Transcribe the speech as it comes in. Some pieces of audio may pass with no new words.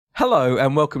Hello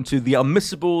and welcome to the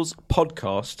Unmissables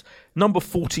podcast, number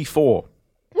 44.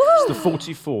 Woo! It's the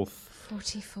 44th.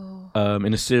 44.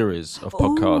 In a series of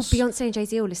podcasts. Beyonce and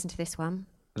Jay-Z will listen to this one.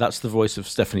 That's the voice of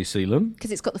Stephanie Seelan. Because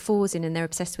it's got the fours in and they're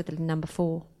obsessed with the number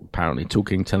 4. Apparently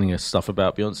telling us stuff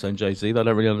about Beyonce and Jay-Z they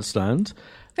don't really understand.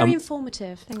 Very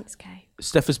informative. Thanks, Kay.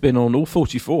 Steph has been on all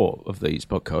 44 of these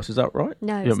podcasts, is that right?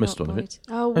 No, you haven't missed one of it.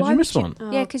 Oh, Have why you missed one?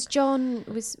 Oh. Yeah, because John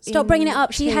was. Stop bringing it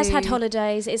up. She has had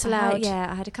holidays. It's allowed.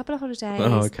 I had a couple of holidays.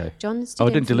 Oh, okay. John's I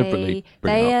didn't deliberately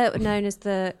bring it They up. are known as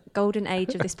the golden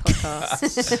age of this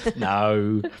podcast.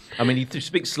 No. I mean, he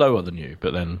speaks slower than you,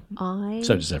 but then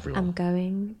so does everyone. I'm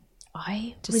going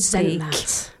I to resent speak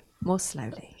that. more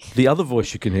slowly. The other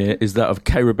voice you can hear is that of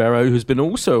Kay Ribeiro, who's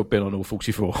also been on all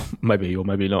 44. Maybe or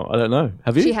maybe not. I don't know.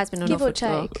 Have you? She has been on Give all or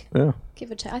 44. take. Yeah.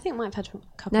 Give or take. I think I might have had a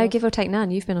couple. No, give or take none.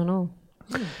 You've been on all.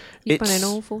 You've been on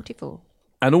all 44.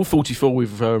 And all 44,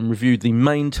 we've reviewed the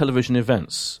main television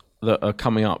events that are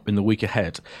coming up in the week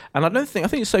ahead. And I think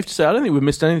it's safe to say, I don't think we've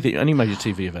missed any major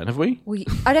TV event, have we?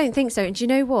 I don't think so. And do you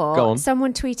know what? Go on.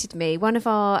 Someone tweeted me. One of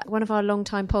our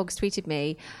long-time pogs tweeted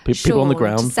me. People on the Sean,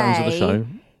 ground, fans of the show.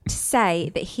 To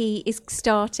say that he is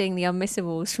starting the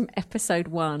Unmissables from episode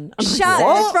 1. Shut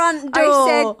What? the front door. I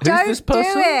said, Who's don't this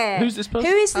person? do it. Who's this person?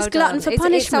 Who is this Hold glutton on. for It's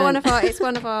punishment? It's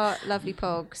one of our lovely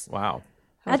pogs. Wow.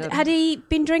 Had he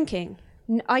been drinking?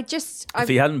 If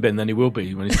he hadn't been, then he will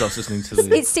be when he starts listening to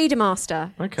the... It's Cedar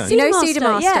Master. Okay. You know Cedar Cedar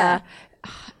Master, Master?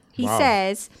 yeah. He Wow.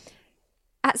 says,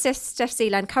 at Steph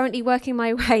Seelan, currently working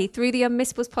my way through the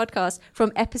Unmissables podcast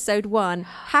from episode 1,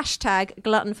 #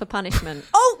 glutton for punishment.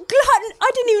 Oh, glutton!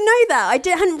 I didn't even know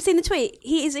that. hadn't seen the tweet.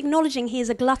 He is acknowledging he is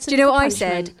a glutton. Do you know for what I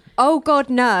punishment. said? Oh God,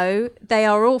 no, they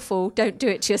are awful. Don't do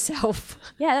it to yourself.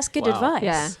 Yeah, that's good Wow. advice.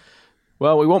 Yeah.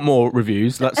 Well, we want more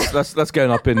reviews. That's going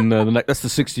up in the next... That's the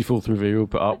 64th review we'll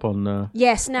put up on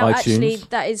Yes. Now, iTunes. actually,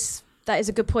 that is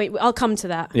a good point. I'll come to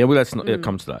that. Yeah, well, let's not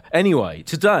come to that. Anyway,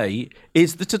 today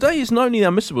is not only the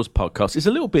Unmissables podcast, it's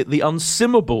a little bit the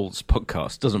Unsimmables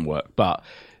podcast. Doesn't work, but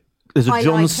there's a I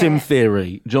John like Sim it.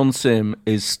 theory. John Sim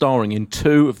is starring in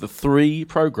 2 of the 3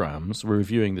 programs we're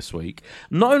reviewing this week.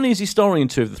 Not only is he starring in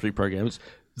 2 of the 3 programs,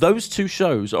 those 2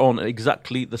 shows are on at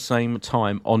exactly the same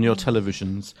time on your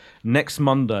televisions next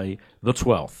Monday, the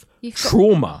 12th.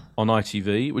 Trauma on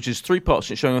ITV, which is 3 parts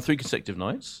showing on 3 consecutive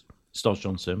nights. Stars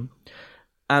John Sim.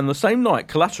 And the same night,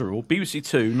 Collateral, BBC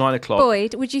 2, 9 o'clock.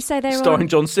 Boyd, would you say they're starring on?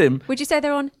 John Sim. Would you say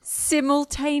they're on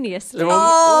simultaneously? They're on-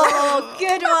 Oh,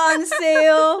 good one,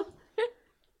 Seal.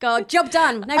 God, job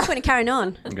done. No point in carrying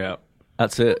on. Yeah,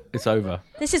 that's it. It's over.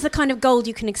 This is the kind of gold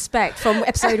you can expect from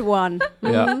episode 1.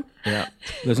 Yeah, yeah.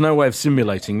 There's no way of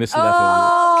simulating this level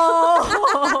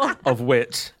Oh, of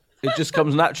wit. It just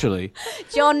comes naturally.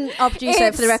 John, our producer,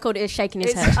 It's- for the record, is shaking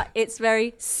his head. It's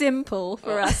very simple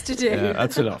for us to do. Yeah,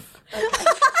 that's enough.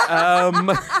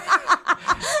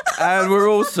 And we're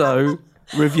also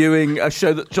reviewing a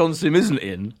show that John Sim isn't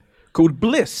in called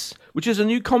Bliss, which is a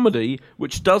new comedy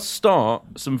which does star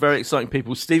some very exciting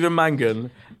people. Stephen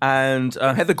Mangan and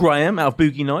Heather Graham out of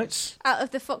Boogie Nights Out of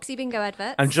the Foxy Bingo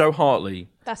adverts. and Joe Hartley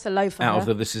That's a low for out her. of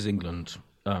the This Is England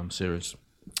series.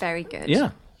 Very good. Yeah,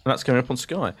 and that's coming up on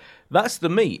Sky. That's the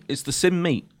meat. It's the Sim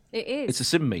meat. It is. It's a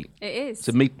Sim meat. It is. It's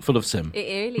a meat full of Sim. It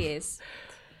really is.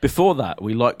 Before that,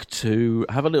 we like to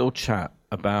have a little chat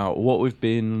about what we've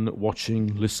been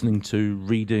watching, listening to,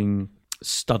 reading,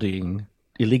 studying,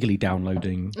 illegally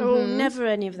downloading Oh, never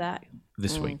any of that.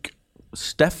 this week.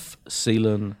 Steph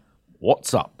Seelan,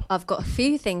 what's up? I've got a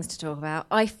few things to talk about.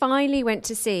 I finally went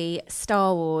to see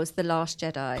Star Wars: The Last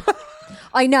Jedi.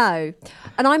 I know,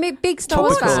 and I'm a big Star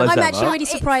Wars Topical fan. as I'm ever. actually really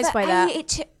surprised by that.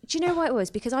 Do you know why it was?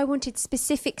 Because I wanted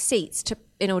specific seats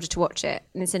in order to watch it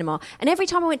in the cinema. And every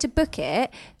time I went to book it,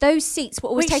 those seats were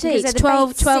always Which taken because they're seats? the 12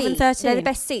 best and seats. 13? They're the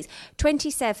best seats.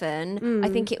 27, I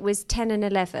think it was 10 and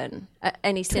 11 at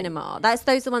any cinema. Those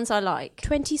are the ones I like.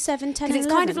 27, 10, Because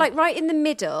it's kind of like right in the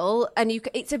middle, and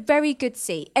it's a very good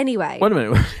seat. Anyway. Wait a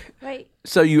minute. Wait.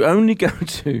 So you only go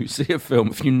to see a film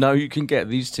if you know you can get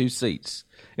these 2 seats.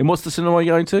 And what's the cinema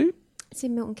you're going to? It's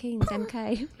in Milton Keynes,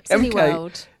 MK.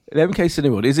 Cineworld. The MK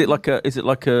Cineworld. Is it like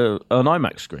an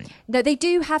IMAX screen? No, they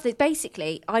do have it.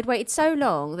 Basically, I'd waited so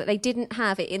long that they didn't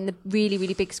have it in the really,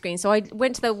 really big screen. So I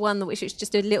went to the one which was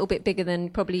just a little bit bigger than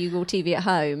probably your TV at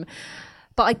home.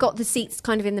 But I got the seats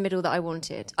kind of in the middle that I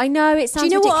wanted. I know it sounds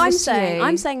Do you know what I'm ridiculous to saying? you.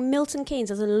 I'm saying Milton Keynes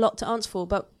has a lot to answer for,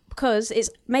 but because it's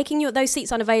making those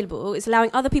seats unavailable. It's allowing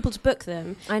other people to book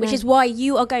them, I know. which is why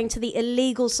you are going to the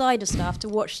illegal side of stuff to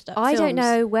watch stuff. I don't films.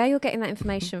 know where you're getting that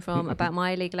information from about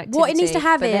my illegal activity. What it needs to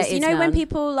have but there is, you know, when none.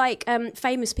 people like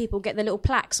famous people get the little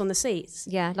plaques on the seats.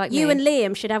 Yeah, like You me. and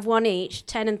Liam should have one each,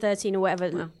 10 and 13 or whatever.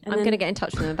 Well, and I'm going to get in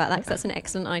touch with them about that because that's an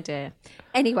excellent idea.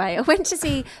 Anyway, I went to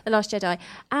see The Last Jedi,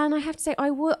 and I have to say I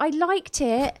liked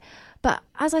it, but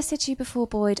as I said to you before,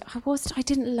 Boyd, I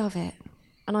didn't love it,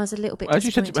 and I was a little bit As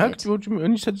you said, disappointed. what do you mean?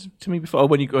 When you said to me before,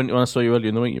 when I saw you earlier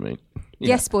in the week, you mean? Yeah.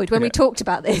 Yes, Boyd, when we talked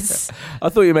about this. I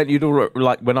thought you meant you'd all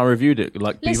like when I reviewed it.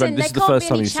 Like, Listen, this there is the can't first be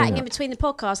time any you've seen chatting in it. between the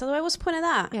podcasts. Otherwise, what's the point of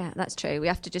that? Yeah, that's true. We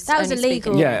have to just. That was only speak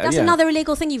illegal. in- Yeah, That's yeah. another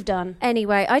illegal thing you've done.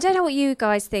 Anyway, I don't know what you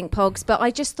guys think, Pogs, but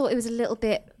I just thought it was a little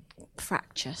bit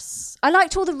fractious. I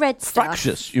liked all the red stuff.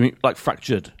 Fractious? You mean like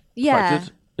fractured? Yeah.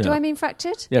 Fractured? Do Yeah. I mean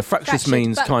fractured? Yeah, fractious Fractured,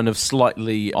 means but- kind of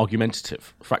slightly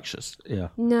argumentative. Fractious, yeah.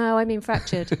 No, I mean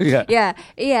fractured. Yeah.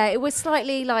 Yeah. It was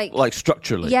slightly Like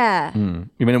structurally. Yeah.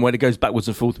 You mean when it goes backwards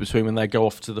and forth between when they go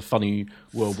off to the funny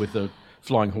world with the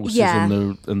flying horses Yeah.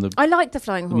 and the I like the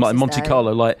flying horses. Monte though.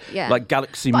 Carlo, like Yeah.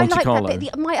 Galaxy But Monte I like Carlo.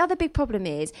 that. But my other big problem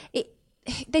is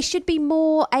there should be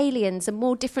more aliens and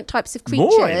more different types of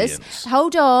creatures. More aliens?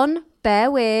 Hold on, bear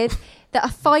with. That are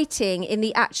fighting in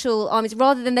the actual armies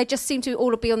rather than they just seem to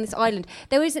all be on this island.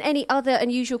 There isn't any other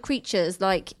unusual creatures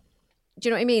like, do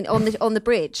you know what I mean, on the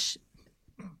bridge.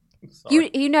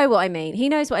 You know what I mean. He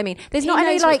knows what I mean. There's not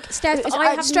any like Steph, I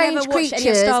have strange never watched creatures any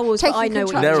of Star Wars, but taking I know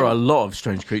what control. you There are a lot of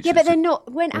strange creatures. Yeah, but they're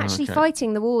not. When actually okay.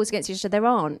 fighting the wars against each other, there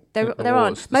aren't. There The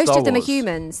aren't. wars, the Most Star of them Wars. are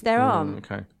humans. There aren't.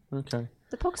 Okay.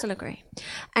 The Pogs will agree.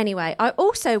 Anyway, I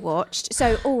also watched.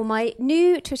 My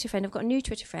new Twitter friend. I've got a new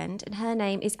Twitter friend, and her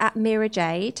name is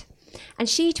 @MiraJade. And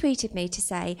she tweeted me to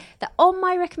say that on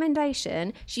my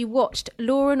recommendation, she watched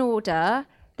Law and Order,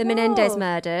 the Menendez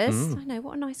murders. I know,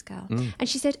 what a nice girl. And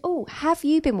she said, "Oh, have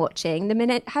you been watching the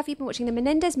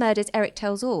Menendez murders? Eric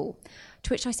Tells All." To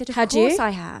which I said, "Of Had course you?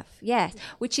 I have." Yes,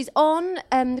 which is on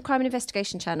the Crime and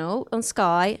Investigation Channel on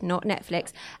Sky, not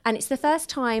Netflix. And it's the first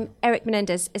time Eric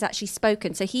Menendez has actually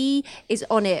spoken. So he is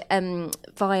on it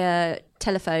via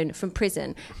telephone from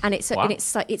prison, and it's like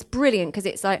it's brilliant because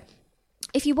it's like.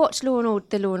 If you watch the Law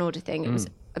and Order thing, it was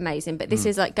amazing. But this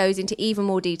is like goes into even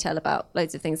more detail about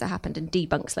loads of things that happened and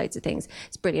debunks loads of things.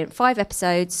 It's brilliant. 5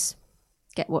 episodes.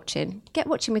 Get watching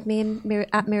with me and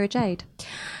 @MiraJade.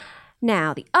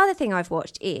 Now, the other thing I've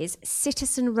watched is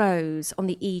Citizen Rose on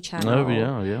the E channel. Oh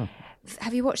yeah.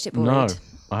 Have you watched it, Boyd? No,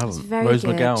 I haven't. very Rose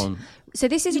good. McGowan. So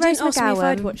this is You Rose didn't ask me if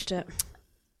I'd McGowan. watched it.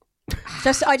 It's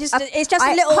just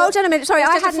a little. Hold on a minute. Sorry, it's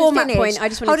I just a hadn't format finished. point. I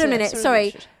just wanted Hold on a to- minute.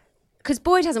 sorry. Sorry, because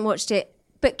Boyd hasn't watched it.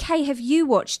 But Kay, have you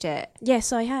watched it?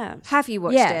 Yes, I have. Have you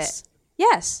watched Yes. it?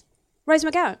 Yes. Rose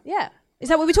McGowan. Yeah. Is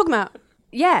that what we're talking about?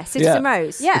 Yeah, Citizen Yeah.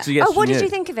 Rose. Yeah. It's a yes Oh, what from did you. you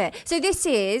think of it? So this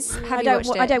is. Have I you don't.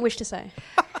 watched it? I don't wish to say.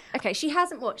 Okay, she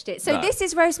hasn't watched it. So No. this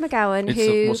is Rose McGowan, It's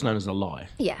who. what's known as a lie.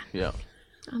 Yeah, Yeah.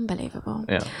 unbelievable.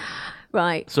 Yeah.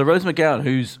 Right, So Rose McGowan,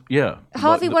 who's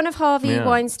one of Harvey Yeah.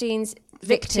 Weinstein's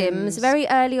victims, very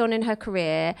early on in her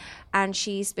career, and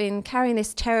she's been carrying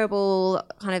this terrible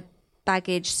kind of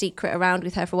baggage secret around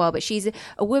with her for a while. But she's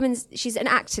a woman. She's an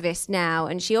activist now,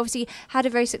 and she obviously had a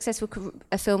very successful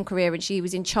film career, and she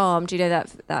was in Charmed, you know,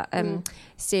 that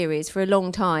series for a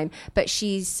long time. But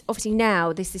she's obviously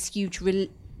now this huge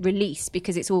release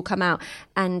because it's all come out,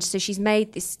 and so she's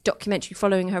made this documentary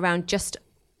following her around just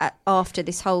after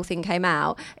this whole thing came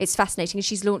out. It's fascinating, and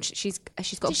she's got Did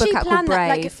a book she out plan called that?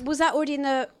 Brave. Like, was that already in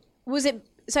the? Was it?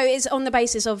 So it's on the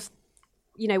basis of,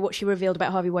 you know, what she revealed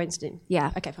about Harvey Weinstein.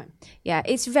 Yeah. Okay, fine. Yeah,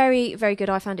 it's very, very good.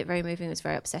 I found it very moving. It was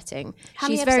very upsetting. How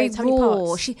She's many very episodes? How many raw.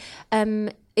 parts? She,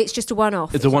 it's just a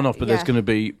one-off. It's a one-off, but there's yeah. going to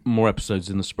be more episodes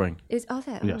in the spring. Are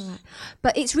there? Yes. Oh, right.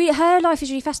 But it's really her life is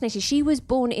really fascinating. She was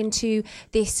born into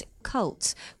this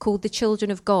cult called the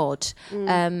Children of God,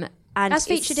 and That's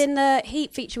it's- featured in the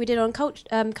Heat feature we did on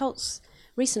cults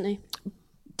recently.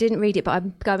 Didn't read it, but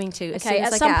I'm going to. As Okay, soon as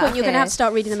at I some get point out you're going to here. have to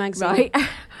start reading the magazine. Right.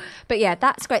 But yeah,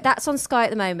 that's great. That's on Sky at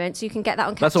the moment, so you can get that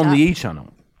on. That's catch on up. the E channel.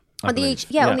 I On the believe.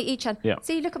 E, on the E channel. Yeah.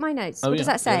 See, look at my notes. Oh, What yeah. does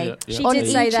that say? Yeah, yeah. She On did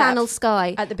the say E that channel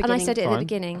Sky at the and I beginning. said it at the Fine,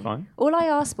 beginning. fine. All I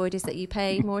ask, Boyd, is that you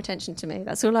pay more attention to me.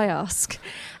 That's all I ask.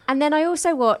 And then I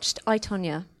also watched I,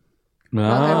 Tonya.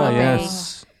 Ah, Robbie.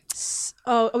 yes.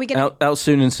 Oh, are we going to? Out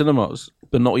soon in cinemas,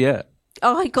 but not yet.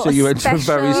 Oh, I got So you went to a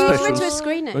very You special- went to a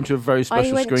screening. Went to a very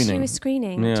special I went screening. to a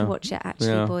screening Yeah. to watch it, actually,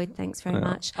 Yeah. Boyd. Thanks very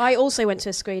much. I also went to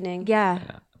a screening Yeah,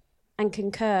 and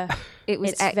concur. it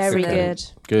was It's excellent. very good.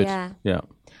 Good. Yeah. Yeah.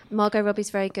 Margot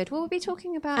Robbie's very good. What we'll be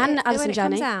talking about And it Alison when it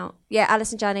comes Janney. out. Yeah,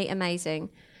 Alison Janney, amazing.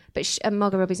 But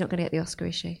Margot Robbie's not going to get the Oscar,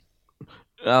 is she?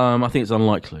 I think it's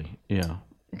unlikely. Yeah.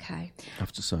 Okay. I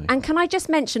have to say. And can I just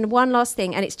mention one last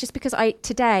thing? And it's just because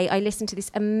today I listened to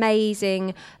this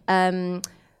amazing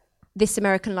This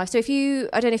American Life. So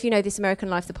I don't know if you know This American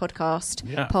Life, the podcast,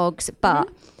 Pogs, but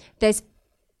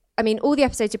all the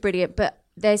episodes are brilliant, but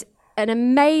there's an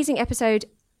amazing episode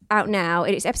out now.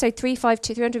 It's episode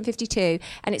 352,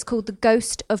 and it's called The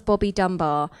Ghost of Bobby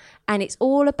Dunbar. And it's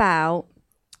all about,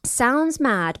 sounds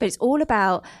mad, but it's all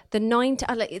about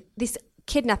this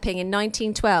kidnapping in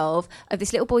 1912 of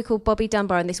this little boy called Bobby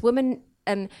Dunbar, and this woman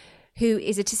who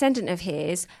is a descendant of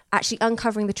his actually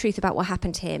uncovering the truth about what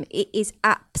happened to him. It is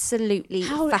absolutely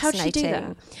fascinating. How did she do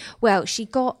that? Well, she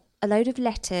got a load of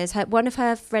letters. One of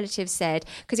her relatives said,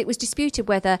 because it was disputed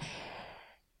whether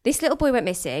this little boy went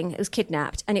missing, it was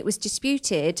kidnapped, and it was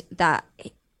disputed that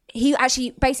he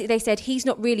actually, basically they said he's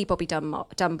not really Bobby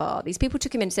Dunbar. These people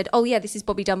took him in and said, oh yeah, this is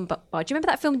Bobby Dunbar. Do you remember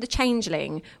that film The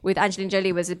Changeling with Angelina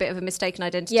Jolie? Was a bit of a mistaken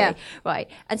identity? Yeah. Right.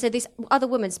 And so this other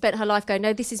woman spent her life going,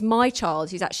 no, this is my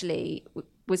child who's actually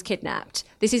was kidnapped.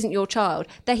 This isn't your child.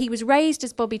 That he was raised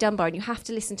as Bobby Dunbar, and you have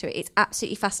to listen to it. It's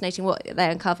absolutely fascinating what they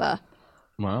uncover.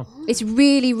 Wow. It's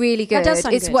really, really good. That does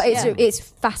sound good. It's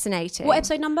fascinating. What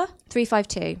episode number?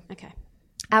 352. Okay.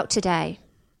 Out today.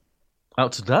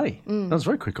 Out today? That was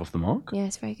very quick off the mark. Yeah,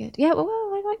 it's very good. Yeah, well,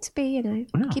 I like to be,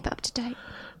 keep it up to date.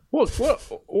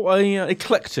 What a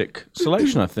eclectic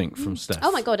selection, I think, from Steph.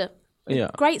 Oh my God. Yeah.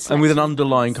 Great selection. And with an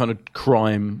underlying kind of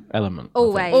crime element.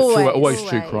 Always. Always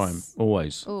true crime.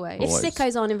 Always. If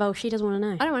Sicko's aren't involved, she doesn't want to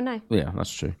know. I don't want to know. Yeah,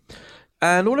 that's true.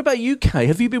 And what about UK?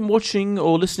 Have you been watching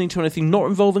or listening to anything not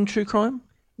involving true crime?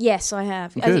 Yes, I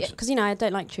have. Good. Because, I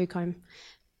don't like true crime.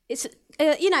 It's,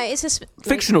 it's a...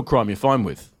 Fictional crime you're fine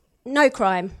with? No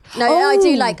crime. No, I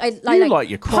do like... You like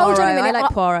your crime. Hold on a minute, I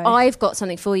like Poirot. I've got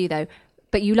something for you, though.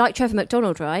 But you like Trevor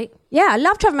McDonald, right? Yeah, I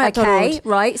love Trevor McDonald. Okay,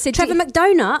 right. So Trevor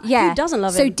McDonald? Yeah. Who doesn't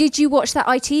love him? So did you watch that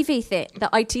ITV thing?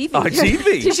 That ITV?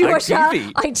 ITV? Did you watch that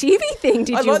ITV? ITV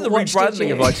thing? I like the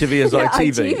rebranding of ITV as Yeah,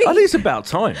 ITV. ITV. I think it's about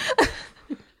time.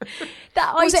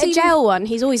 That was it a jail one?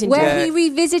 He's always in jail. where he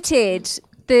revisited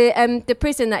the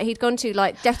prison that he'd gone to,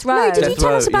 like Death Row. No, did you Death tell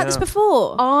Row, us about yeah. this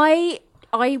before? I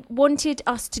wanted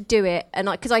us to do it, and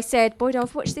because I said, Boyd,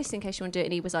 I've watched this in case you want to do it,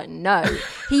 and he was like, no.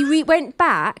 He went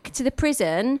back to the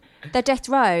prison, the Death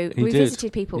Row, He revisited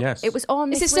did. people. Yes. It was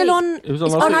on. Is this it still week. on? It was on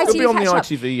It's last on week. It'll be on the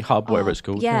ITV ITV hub, whatever it's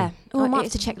called. Yeah. Oh, I might have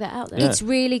It's- to check that out then. It's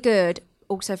really good.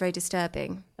 Also very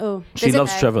disturbing. Oh, She There's a-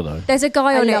 loves Trevor, though. There's a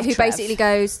guy on it love who Trev. basically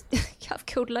goes, yeah, I've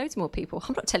killed loads more people.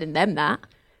 I'm not telling them that.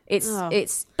 It's Oh.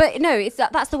 but no,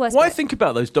 that's the worst. What I bit. think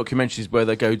about those documentaries where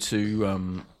they go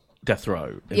to death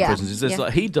row in Yeah. prisons is there's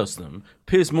like he does them,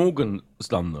 Piers Morgan's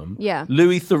done them, Yeah.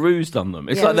 Louis Theroux's done them.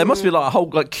 It's Yeah. like there must be like a whole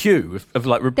like queue of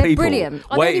like They're people brilliant.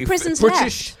 Are there any waiting prisons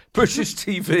British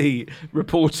TV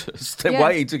reporters Yeah.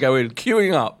 waiting to go in,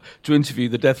 queuing up to interview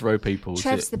the death row people.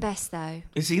 Trev's the best though.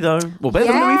 Is he though? Well, better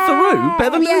than Yeah. Louis Theroux. Better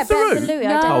than Yeah, Louis better Theroux. than Louis,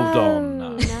 I don't- Hold on,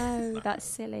 no. No, that's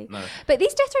silly. No. But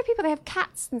these death row people, they have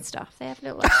cats and stuff. They have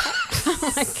little like,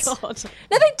 pets. oh my God.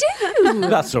 No, they do.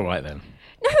 That's all right then.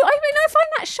 No, I mean, I find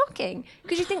that shocking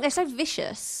because you think they're so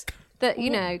vicious that,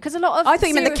 because a lot of... I thought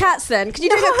you meant the serial- cats then. Because you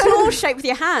do a claw shape with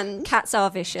your hand. Cats are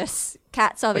vicious.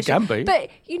 Cats are They vicious. can be.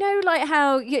 But like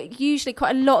how usually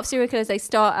quite a lot of serial killers, they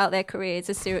start out their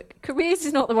careers as careers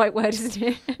is not the right word, isn't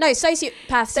it? No,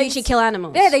 sociopaths usually kill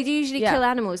animals. Yeah, they do usually Yeah. kill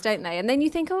animals, don't they? And then you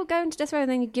think, oh, go into death row, and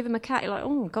then you give them a cat. You're like,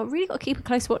 oh, God, really got to keep a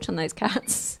close watch on those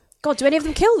cats. God, do any of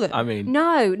them kill them? I mean,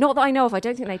 No, not that I know of. I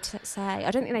don't think they'd say.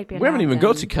 I don't think they'd be. we haven't even allowed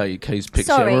got to them. Kay's picture.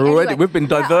 Sorry, We're already, anyway. we've been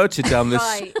diverted down this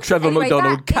Right. Trevor Anyway,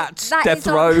 McDonald that- Cats that Death is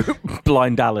on- Row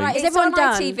blind alley. Right, is It's everyone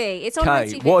on done? ITV. It's on Kay,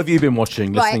 ITV. what have you been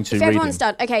watching, listening Right, to, if reading? everyone's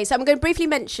done. Okay, so I'm going to briefly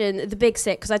mention The Big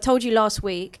Sick because I told you last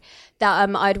week that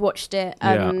I'd watched it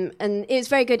and it was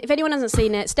very good. If anyone hasn't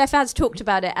seen it, Steph has talked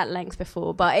about it at length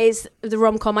before, but it is the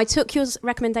rom-com. I took your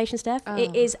recommendation, Steph.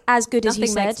 It is as good as you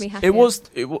Nothing said. makes me happy.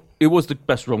 It was the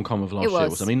best rom-com of last It year.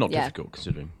 was, I mean, not yeah. difficult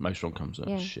considering most rom-coms are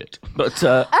Yeah. shit. But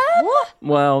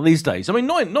well, these days, I mean,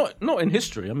 not in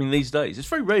history. I mean, these days, it's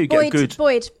very rare you get a good.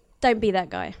 Boyd, don't be that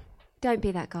guy. Don't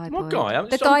be that guy. What Boyd. guy?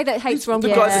 The guy that hates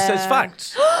rom-coms. The guy that says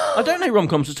facts. I don't hate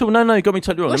rom-coms at all. No, you got me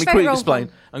totally wrong. What's Let me your quickly favourite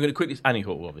explain. I'm going to quickly... Annie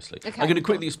Hall, obviously. Okay, I'm going to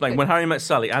quickly cool. explain. Good. When Harry Met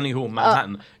Sally, Annie Hall,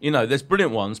 Manhattan, there's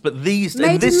brilliant ones, but in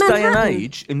Made this in day and Manhattan.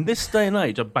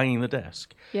 age, I'm banging the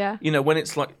desk. Yeah. When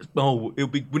it's like,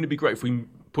 wouldn't it be great if we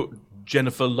put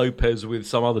Jennifer Lopez with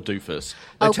some other doofus?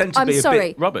 They tend to I'm be a sorry.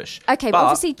 bit rubbish. Okay, but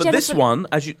obviously this Jennifer- one,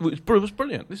 was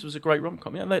brilliant. This was a great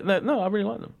rom-com. Yeah, no, I really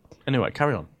like them. Anyway,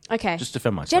 carry on. Okay. Just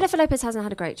defend myself. Jennifer Lopez hasn't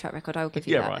had a great track record. I will give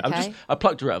you that. Right. Okay? I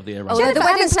plucked her out of the air. The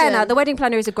Wedding Planner. The Wedding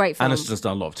Planner is a great film. Aniston's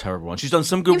done a lot of terrible ones. She's done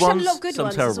some good She's ones, done a lot of good some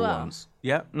ones terrible as well. ones.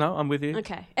 Yeah, no, I'm with you.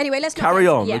 Okay. Anyway, let's Carry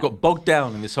on. Yeah. They got bogged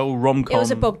down in this whole rom-com. It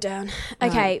was a bog down.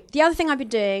 Okay. The other thing I've been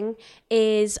doing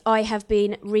is I have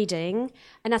been reading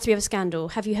Anatomy of a Scandal.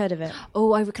 Have you heard of it?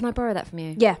 Oh, can I borrow that from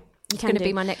you? Yeah, you It's can going to do.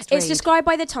 be my next It's read. described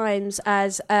by the Times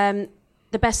as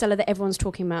the bestseller that everyone's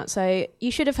talking about. So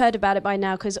you should have heard about it by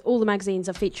now because all the magazines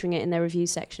are featuring it in their review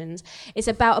sections. It's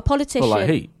about a politician. Well, like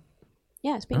Heat.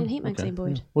 Yeah, it's been in Heat magazine,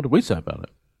 Boyd. Yeah. What did we say about it?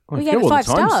 I We forget gave it what 5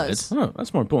 the Times stars. said. Oh,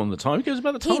 that's more important than the Times. Who cares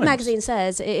about the Times? Heat magazine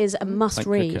says it is a must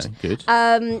read. Okay, good.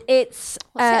 It's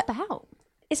What's it about?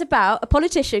 It's about a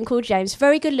politician called James,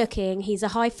 very good looking. He's a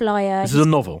high flyer. This is a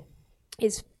novel.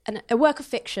 It's a work of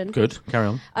fiction. Good.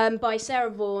 Carry on. By Sarah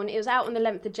Vaughan. It was out on the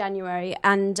 11th of January.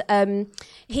 And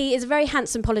he is a very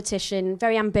handsome politician,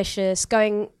 very ambitious,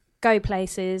 go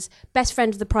places, best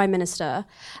friend of the Prime Minister.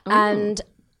 And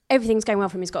everything's going well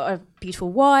for him. He's got a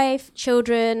beautiful wife,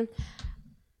 children.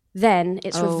 Then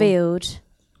it's revealed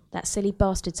that silly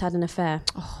bastard's had an affair.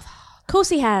 Of course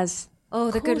he has. Oh,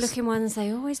 the good-looking ones,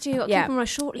 they always do. Keep them on a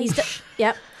short leash.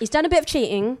 He's done a bit of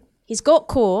cheating. He's got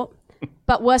caught.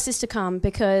 But worse is to come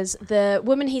because the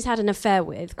woman he's had an affair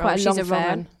with, quite a long affair.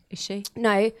 Roman. Is she?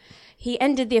 No, he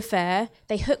ended the affair.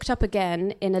 They hooked up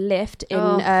again in a lift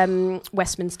in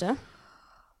Westminster.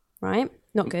 Right?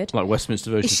 Not good. Like Westminster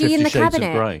version Is she 50 in the Shades cabinet?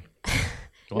 of Grey.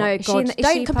 No, Is she God, in the- is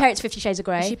don't she compare part- it to 50 Shades of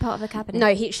Grey. Is she part of the cabinet?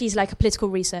 No, she's like a political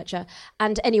researcher.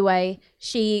 And anyway,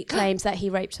 she claims that he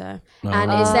raped her.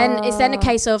 And it's then a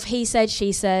case of he said,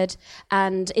 she said,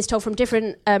 and it's told from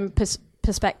different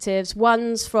perspectives.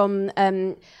 One's from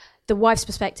the wife's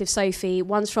perspective, Sophie.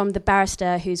 One's from the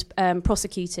barrister who's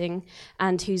prosecuting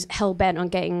and who's hell-bent on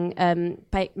getting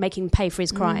making pay for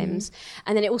his crimes.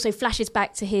 And then it also flashes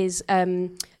back to his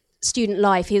student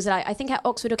life. He was like, I think at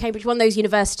Oxford or Cambridge, one of those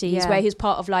universities where he was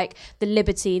part of like the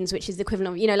Libertines, which is the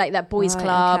equivalent of, you know, like that boys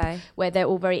club where they're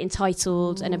all very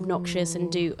entitled and obnoxious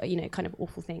and do, you know, kind of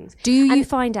awful things. Do you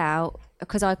find out,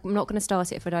 because I'm not going to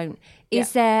start it if I don't,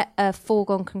 is there a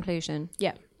foregone conclusion?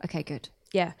 Yeah. Okay, good.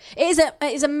 Yeah. It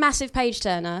is a massive page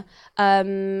turner. I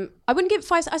wouldn't give it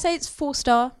 5. I say it's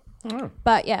 4-star. Oh.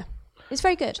 But yeah. It's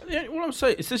very good. Yeah, what I'm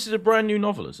saying is this is a brand new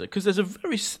novel, is it? Because there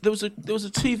was a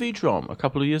TV drama a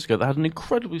couple of years ago that had an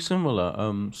incredibly similar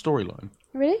storyline.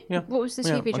 Really? Yeah. What was the Yeah,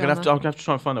 TV I'm drama? gonna have to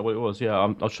try and find out what it was. Yeah,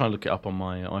 I'll try and look it up on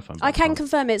my iPhone. I can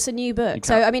confirm it's a new book. You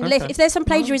So, can? I mean, Okay. if there's some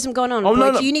plagiarism going on, Oh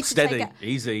no, you need to steady, take it.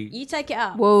 easy. You take it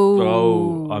up. Whoa.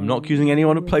 Oh, I'm not accusing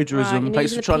anyone of plagiarism. Right,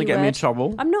 Thanks you're for using trying the to get me in P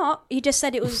trouble. I'm not. You just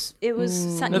said it was. No,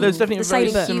 there's definitely the a very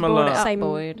same book. similar You brought it up, same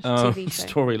Boyd. TV show.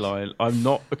 Storyline. I'm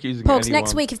not accusing Pogs, anyone.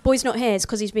 next week, if Boyd's not here, it's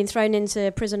because he's been thrown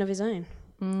into prison of his own,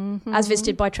 as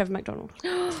visited by Trevor McDonald.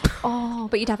 Oh,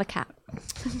 but you'd have a cat.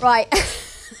 Right.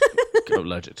 Get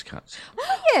allergic to cats.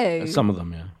 You? Some of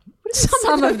them, yeah.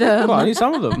 Some of them. Well, only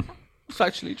some of them. It's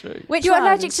actually true. Which You're ones?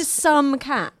 allergic to some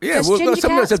cats. Yeah, There's well, ginger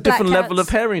some cats cats, have different black level of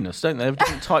cats. hairiness, don't they? They have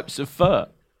different types of fur.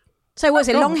 So what is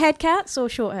it? Oh. Long-haired cats or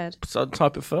short-haired? Some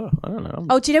type of fur. I don't know.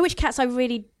 Oh, do you know which cats I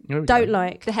really Here we don't go.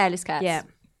 like? The hairless cats. Yeah.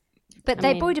 But I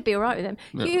they mean- Boyd would be all right with them.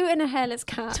 Yeah. You and a hairless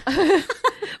cat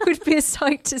would be a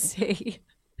sight to see.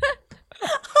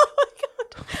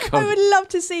 I would love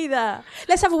to see that.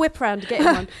 Let's have a whip round to get him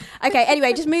on. Okay,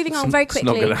 anyway, just moving on very It's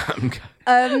not quickly. going to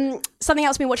happen. Something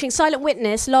else I've been watching, Silent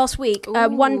Witness, last week.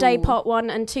 One Day, Part 1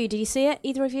 and 2. Did you see it,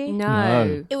 either of you?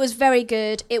 No. It was very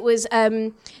good. It was,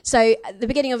 so the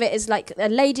beginning of it is like a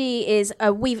lady is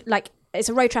it's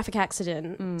a road traffic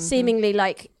accident. Seemingly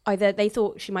like either they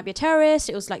thought she might be a terrorist,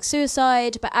 it was like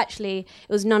suicide, but actually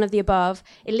it was none of the above.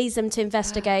 It leads them to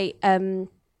investigate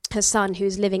her son,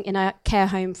 who's living in a care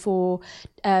home for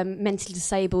mentally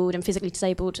disabled and physically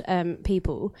disabled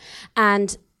people.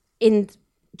 And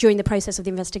during the process of the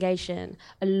investigation,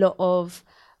 a lot of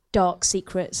dark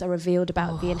secrets are revealed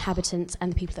about the inhabitants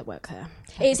and the people that work there.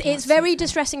 It's very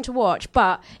distressing to watch,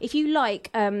 but if you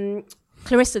like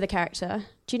Clarissa, the character,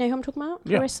 do you know who I'm talking about?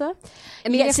 Yeah. Clarissa?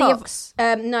 Emilia You get to see Fox?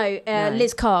 no,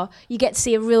 Liz Carr. You get to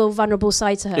see a real vulnerable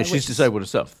side to her. Yeah, she's which- disabled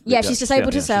herself. Yeah, she's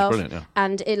disabled herself, She's brilliant,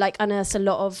 and it like unearths a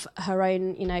lot of her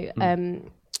own,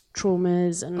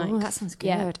 traumas and like Oh, that sounds good.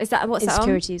 yeah, Is that what's that on?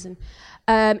 insecurities and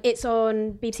it's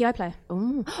on BBC iPlayer.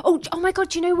 Oh my God!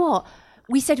 Do you know what?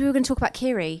 We said we were going to talk about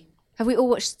Kiri. Have we all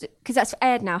watched? Because that's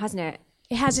aired now, hasn't it?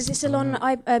 It has. Is it still on?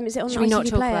 Is it on Should we not ITV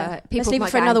talk Player? about it? Let's People leave it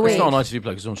might for get another angry. week. It's not on ITV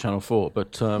Play, it's on Channel 4,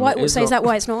 but... Why, it's so is not- that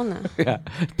why it's not on there? Yeah.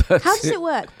 But How does it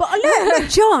work? But look,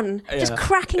 John, just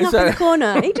cracking up in the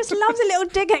corner. He just loves a little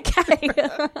dig at Kay.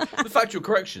 The factual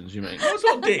corrections, you mean? No, it's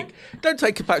not a dig. Don't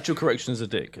take a factual correction as a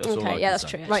dig. That's all I Okay, can yeah, that's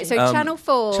say. true. Right, so actually. Channel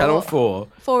 4. Channel 4.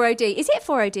 4OD. Is it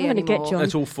 4OD I'm gonna anymore? get John.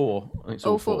 It's all 4. I think it's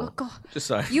all 4. Oh, God. Just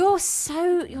say. You're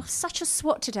such a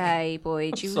swat today,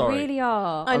 Boyd. You sorry. really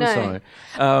are. I know. I'm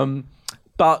sorry.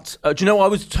 But do you know what I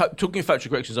was talking of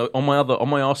factual corrections on my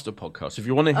Aster podcast? If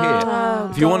you want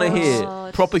to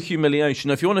hear, proper humiliation,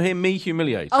 if you want to hear me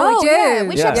humiliate, Oh, I do. yeah.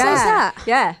 Which Yeah. episode is that?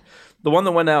 Yeah. the one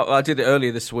that went out, I did it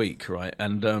earlier this week, right?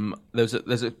 And there's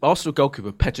a Arsenal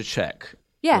goalkeeper, Petr Cech.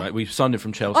 Yeah. Right? We signed him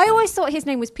from Chelsea. I always thought his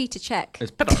name was Peter Cech. It's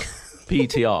Petr,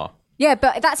 P-E-T-R. Yeah,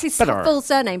 but that's his Better. full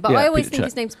surname. But Yeah, I always Peter think Cech.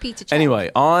 his name's Peter Cech. Anyway,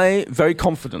 I very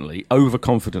confidently,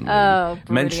 overconfidently,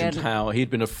 mentioned brilliant. how he'd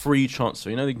been a free transfer.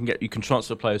 You know, you can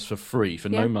transfer players for free for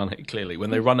no money. Clearly, when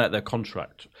they run out their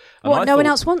contract. And What? I No one thought-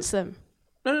 else wants them.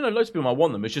 No. Loads of people might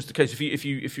want them. It's just the case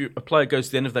if a player goes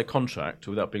to the end of their contract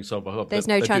without being sold by club, There's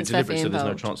they no do it transfer deliberately, fee so there's no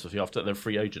involved. transfer fee after they're a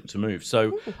free agent to move.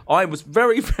 So I was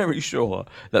very, very sure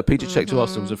that Peter Cech to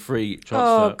Arsenal was a free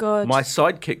transfer. Oh, God. My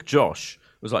sidekick Josh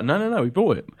was like, no, we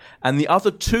bought it. And the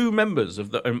other two members of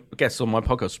the guests on my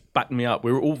podcast backed me up.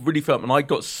 We were all really firm, and I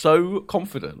got so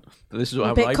confident that this is what A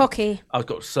happened. bit cocky. I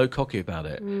got so cocky about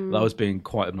it that I was being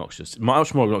quite obnoxious,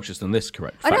 much more obnoxious than this.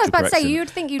 Correct? I know, I was factual about to say, correction. you'd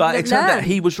think you'd But it have turned out learned.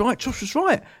 he was right. Josh was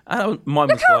right. And mine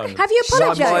was blown. Have you My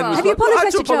apologised? mind was Have you like, well, I had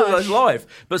apologised to to Josh? apologise live.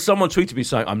 But someone tweeted me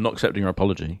saying, "I'm not accepting your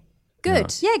apology."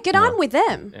 Good. Yeah, good on with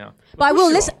them. Yeah. But I Of will course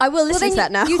you listen. are. I will listen Well, to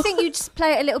that now. You think you'd just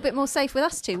play it a little bit more safe with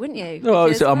us two, wouldn't you? No,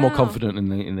 Because, I'm more wow. confident in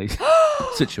the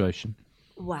situation.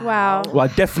 Wow. Well, I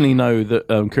definitely know that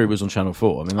Curry was on Channel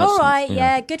 4. I mean, that's, All right. you know.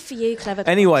 Yeah. Good for you, clever.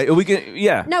 Anyway, are we going?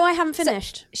 Yeah. No, I haven't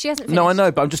finished. She hasn't finished. No, I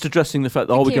know, but I'm just addressing the fact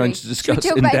that are we Kiri, going to should discuss we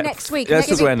talk in about it depth? next week? Yeah, let's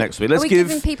Next talk about it week. next week. Are Let's we give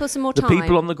giving people some more the time?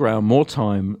 people on the ground more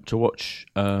time to watch.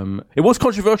 It was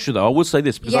controversial, though. I will say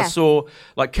this because I Yeah. saw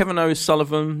like Kevin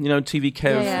O'Sullivan, TV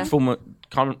Kev, Yeah.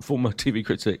 current former TV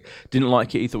critic, didn't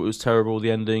like it. He thought it was terrible.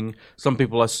 The ending. Some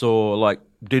people I saw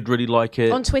did really like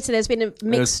it. On Twitter, there's been a There's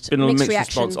mixed been a mixed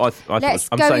reaction. response. I thought Let's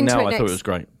I'm go saying into now it I thought it next- was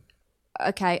great.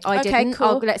 Okay, I Okay, didn't.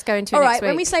 cool. Let's go into it All next right. week.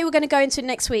 When we say we're going to go into it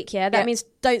next week, that Yeah. means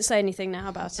don't say anything now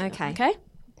about it. Okay. Okay.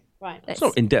 Right. It's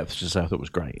not in depth. Just say I thought it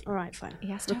was great. All right. Fine. He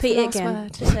has to have Repeat the it last again.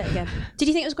 word. Just say it again. Did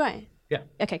you think it was great? Yeah.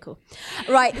 Okay, cool.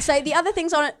 Right, so the other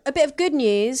things on a bit of good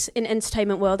news in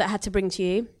entertainment world that I had to bring to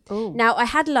you. Ooh. Now, I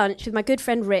had lunch with my good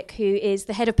friend Rick, who is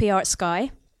the head of PR at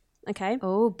Sky. Okay.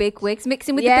 Oh, big wigs.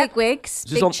 Mixing with Yeah. the big wigs.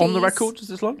 Is this big on the cheese. record? Is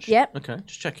this lunch? Yep. Okay,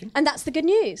 just checking. And that's the good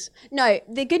news. No,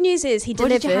 the good news is he What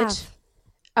did delivered. you have?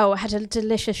 Oh, I had a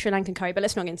delicious Sri Lankan curry, but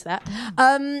let's not get into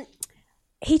that.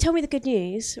 He told me the good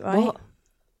news, right? What?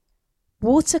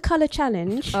 Watercolor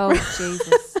challenge. Oh,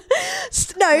 Jesus.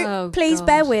 No, Oh, please God.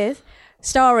 bear with.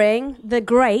 Starring the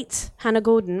great Hannah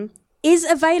Gordon is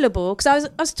available because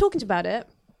I was talking about it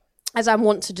as I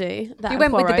want to do. That You and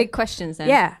went with the Poirot. big questions then.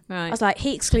 Yeah. Right. I was like,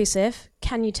 Heat exclusive.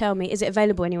 Can you tell me, is it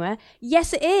available anywhere?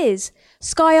 Yes, it is.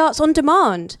 Sky Arts on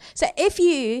demand. So if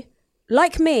you,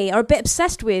 like me, are a bit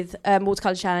obsessed with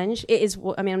Watercolor Challenge, it is,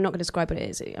 I'm not going to describe what it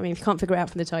is. I mean, if you can't figure it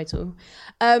out from the title,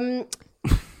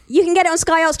 you can get it on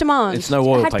Sky Arts Demand. It's no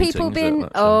oil Had painting. people is it? been?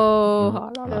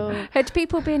 That's, Had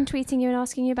people been tweeting you and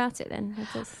asking you about it then?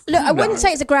 Look, I wouldn't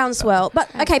say it's a groundswell,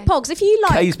 but okay, Pogs, if you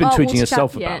like... Kay's been art tweeting water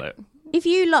herself chal- about it. If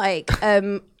you like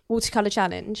Watercolor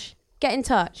Challenge, get in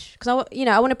touch. Because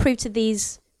I want to prove to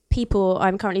these people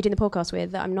I'm currently doing the podcast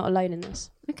with that I'm not alone in this.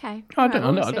 Okay. I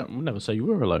don't never say you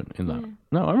were alone in that.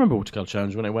 No, I remember Watercolor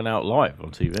Challenge when it went out live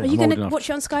on TV. Are you going to watch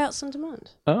it on Sky Arts on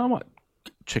Demand? I might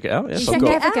check it out. Yes, He's I've got.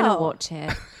 never going to out. watch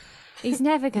it. He's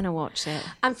never going to watch it.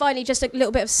 And finally, just a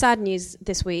little bit of sad news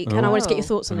this week, and I wanted to get your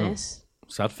thoughts on this.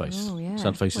 Sad face. Oh, yeah.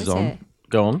 Sad face is What is on. it?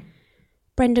 Go on.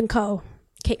 Brendan Cole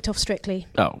kicked off Strictly.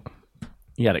 Oh,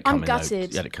 you had it I'm coming. though.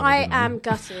 gutted. You had it coming, I didn't you? am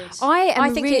gutted. I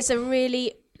think re- it's a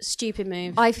really stupid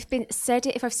move.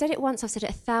 If I've said it once, I've said it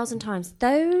 1,000 times.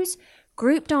 Those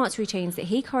group dance routines that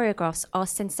he choreographs are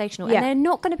sensational, Yeah. and they're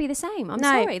not going to be the same. I'm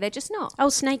No. sorry, they're just not. Oh,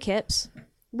 snake hips.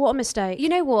 What a mistake. You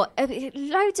know what?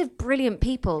 Loads of brilliant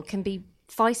people can be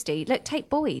feisty. Look, take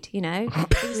Boyd. He's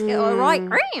all right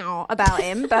about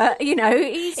him, but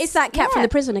he's It's that cat from the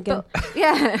prison again.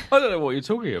 Yeah, I don't know what you're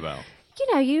talking about.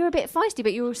 you're a bit feisty,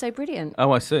 but you're also brilliant.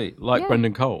 Oh, I see. Like Yeah.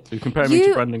 Brendan Cole. You compare me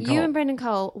to Brendan Cole. You and Brendan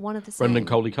Cole, one of the same. Brendan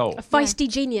Coley Cole. A feisty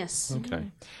genius.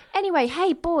 Okay. Anyway,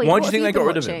 hey Boyd, Why what do you have think they been got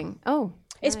rid of watching? him? Oh,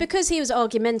 It's because he was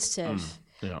argumentative.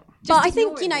 Yeah. But I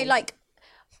think,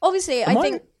 obviously, I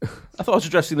think... I thought I was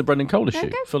addressing the Brendan Cole issue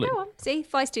go fully. on. See,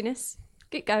 feistiness.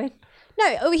 Get going.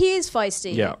 No, he is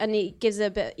feisty, Yeah. and he gives a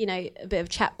bit of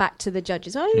chat back to the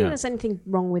judges. I don't think there's anything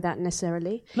wrong with that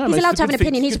necessarily. No, He's it's allowed for to have an good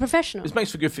opinion. He's a good- professional. It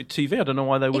makes for good TV. I don't know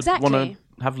why they would Exactly. want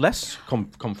to have less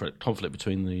conflict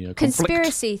between the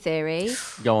Conspiracy theory.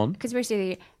 Go on. Conspiracy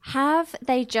theory. Have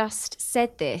they just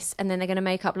said this and then they're going to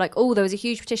make up like, oh, there was a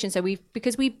huge petition, so we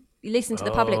listened to the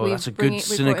public. Oh, that's a good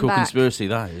cynical conspiracy.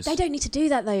 That is. They don't need to do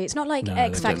that though. It's not like No,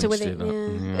 X they don't Factor need with to it.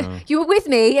 do that. Yeah. Yeah. You were with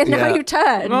me and now Yeah. you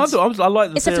turned. No, I like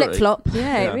the It's a theory. flip flop. Yeah,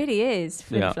 Yeah. it really is.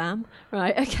 Flim Yeah. flam.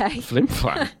 Right, okay. Flim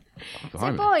flam.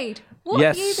 So Boyd, what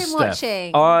Yes, have you been Steph.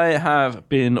 watching? I have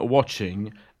been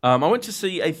watching. I went to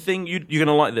see a thing. You're going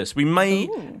to like this. We may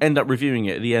end up reviewing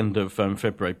it at the end of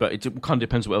February, but it kind of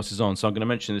depends what else is on. So I'm going to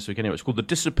mention it this week anyway. It's called The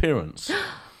Disappearance.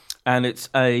 And it's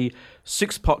a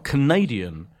 6-part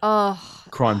Canadian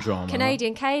crime drama.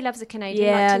 Canadian. Kay loves a Canadian,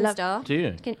 Yeah, I like love- Star. Do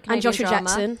you? And Joshua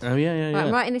Jackson. Oh, yeah. Right,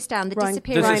 I'm writing this down. The Ryan-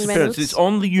 Disappearance. Ryan Disappearance. Reynolds. It's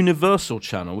on the Universal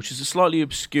channel, which is a slightly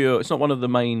obscure. It's not one of the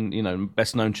main,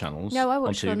 best known channels. No, I on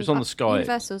watched TV. on- It's on the Sky.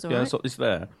 Universal's all Yeah, right. it's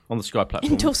there on the Sky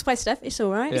platform. Endorsed by Steph. It's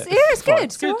all right. Yeah, it's fine. good.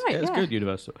 It's all right, Yeah, it's yeah. good,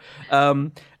 Universal.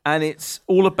 And it's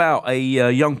all about a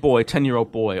young boy,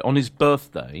 10-year-old boy. On his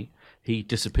birthday, he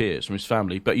disappears from his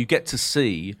family, but you get to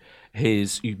see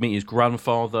you meet his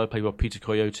grandfather, played by Peter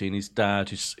Coyote, and his dad,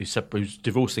 who's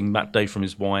divorcing that day from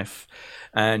his wife.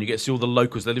 And you get to see all the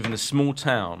locals. They live in a small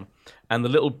town. And the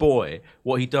little boy,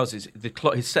 what he does is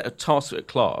he's set a task at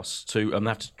class to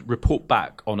have to report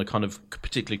back on a kind of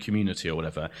particular community or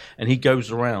whatever. And he goes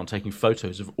around taking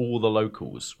photos of all the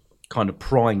locals, kind of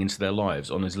prying into their lives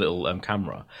on his little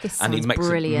camera. This and he sounds makes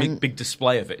brilliant. a big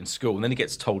display of it in school. And then he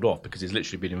gets told off because he's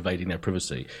literally been invading their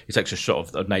privacy. He takes a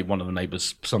shot of one of the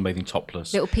neighbours sunbathing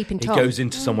topless. Little peeping He Tom. goes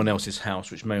into someone else's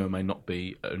house, which may or may not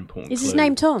be an important Is his clue.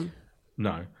 name Tom?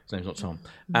 No, his name's not Tom.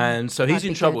 And so he's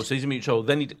in trouble. So he's in trouble.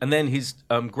 Then his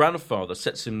grandfather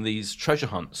sets him these treasure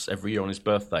hunts every year on his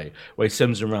birthday, where he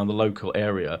sends him around the local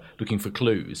area looking for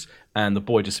clues. And the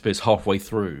boy disappears halfway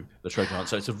through the treasure hunt.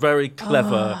 So it's a very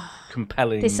clever,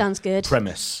 compelling This sounds good.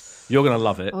 premise. You're going to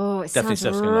love it. Oh, it Definitely sounds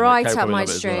Steph's gonna love it. right Kay will up probably my love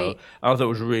it as well. street. I thought it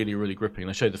was really, really gripping.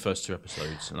 They showed the first 2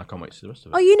 episodes, and I can't wait to see the rest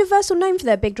of it. Are Universal known for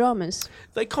their big dramas?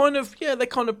 They kind of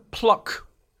pluck,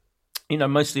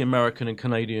 mostly American and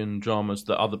Canadian dramas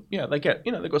that they get,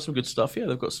 they've got some good stuff. Yeah,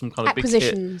 they've got some kind of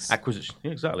Acquisitions. big hit. Acquisition.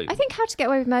 Yeah, exactly. I think How to Get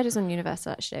Away with Murder's on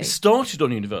Universal, actually. It started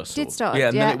on Universal. Did start, Yeah,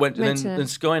 and yeah, then it went, meant to- then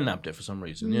Sky nabbed it for some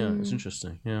reason. Yeah, it's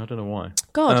interesting. Yeah, I don't know why.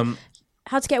 God.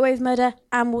 How to Get Away with Murder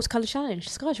and Watercolour Challenge.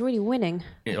 This guy's really winning.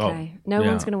 Okay. No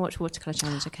one's going to watch Watercolour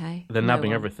Challenge, okay? They're No nabbing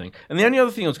one. everything. And the only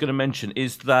other thing I was going to mention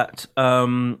is that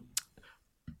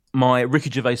my Ricky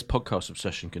Gervais podcast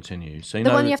obsession continues. So, The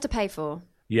one you have to pay for.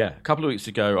 Yeah, a couple of weeks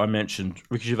ago I mentioned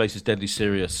Ricky Gervais' Deadly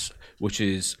Serious, which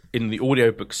is in the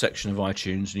audiobook section of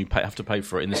iTunes, and you have to pay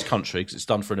for it in this country because it's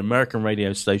done for an American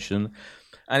radio station.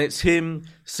 And it's him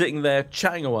sitting there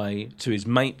chatting away to his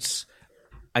mates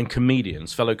and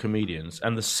fellow comedians.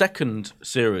 And the second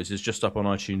series is just up on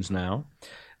iTunes now.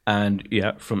 And you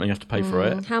have to pay for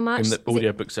it. How much? In the Is it-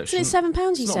 audiobook section. Isn't it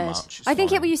 £7 you It's said? not much. It's I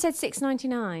think fine. you said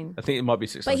 $6.99. I think it might be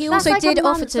 $6. But he That's also like a did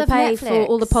offer month to of pay for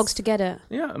all the Netflix. pogs to get it.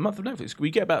 Yeah, a month of Netflix.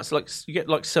 We get about you get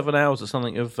like 7 hours or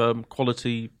something of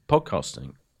quality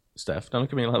podcasting. Steph, don't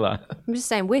look at me like that. I'm just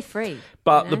saying, we're free.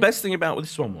 But the best thing about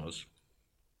this one was,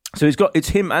 so it's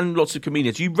him and lots of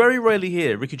comedians. You very rarely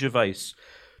hear Ricky Gervais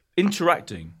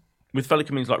interacting with fellow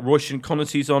comedians like Royston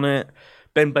Connerty's on it,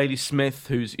 Ben Bailey Smith,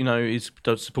 who's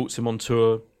supports him on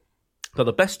tour. But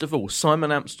the best of all,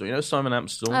 Simon Amstel. You know Simon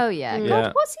Amstel? Oh, yeah. Yeah.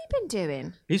 God, what's he been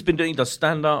doing? He does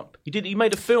stand up. He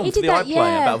made a film He for did the that, iPlayer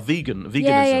yeah. about veganism.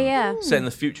 Yeah. Set in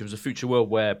the future. It was a future world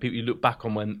where you look back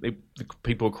on when the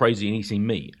people were crazy and eating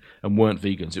meat and weren't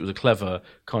vegans. It was a clever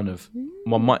kind of,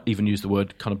 one might even use the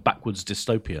word kind of backwards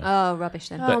dystopia. Oh, rubbish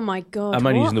then. Oh my God. I'm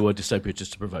only what? using the word dystopia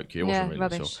just to provoke you. It wasn't Yeah, really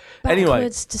rubbish. at all. Anyway,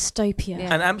 Backwards dystopia.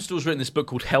 Yeah. and Amstel's written this book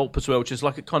called Help as well, which is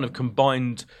like a kind of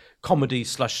combined comedy /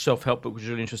 self-help book, which is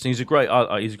really interesting. He's a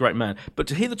great man. But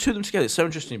to hear the two of them together, it's so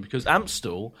interesting because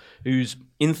Amstel, who's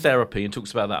in therapy and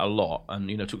talks about that a lot, and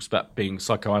talks about being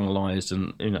psychoanalyzed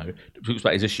and talks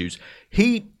about his issues,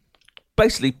 he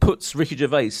basically puts Ricky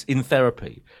Gervais in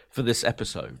therapy for this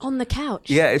episode. On the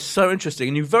couch. Yeah, it's so interesting,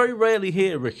 and you very rarely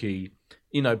hear Ricky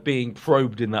being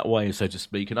probed in that way, so to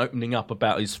speak, and opening up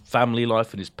about his family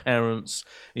life and his parents.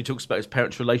 He talks about his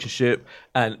parents' relationship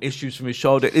and issues from his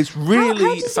childhood. It's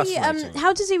really fascinating.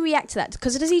 How does he react to that?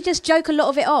 Because does he just joke a lot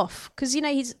of it off? Because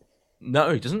he's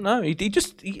No, he doesn't know. He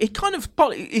kind of,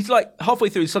 he's like halfway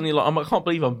through, he's suddenly like, I can't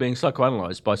believe I'm being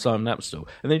psychoanalyzed by Simon Amstel.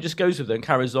 And then he just goes with it and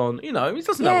carries on. He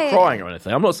doesn't have crying or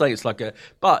anything. I'm not saying it's like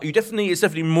but it's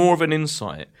definitely more of an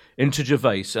insight into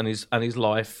Gervais and his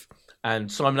life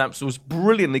and Simon Amstel's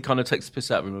brilliantly kind of takes the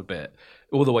piss out of him a bit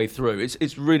all the way through.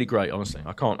 It's really great, honestly.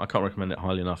 I can't recommend it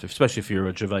highly enough, especially if you're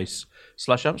a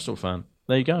Gervais/Amstel fan.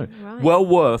 There you go. Right. Well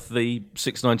worth the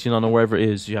 $6.99 or wherever it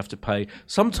is you have to pay.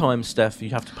 Sometimes, Steph,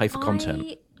 you have to pay for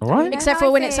content. All right. Except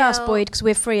for when it's us, Boyd, because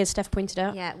we're free, as Steph pointed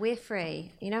out. Yeah, we're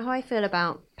free. You know how I feel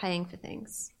about paying for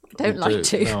things. I don't like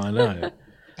to. No, I know.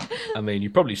 I mean,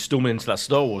 you probably stormed into that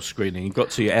Star Wars screening and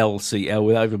got to your LCL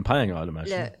without even paying, I'd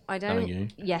imagine. Look, I don't. You?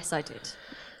 Yes, I did.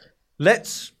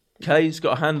 Kay's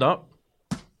got a hand up.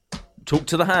 Talk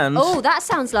to the hand. Oh, that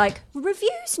sounds like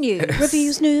reviews news.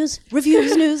 Reviews news.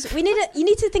 You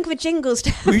need to think of a jingle,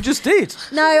 Steph. Well, you just did.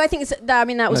 No, I think that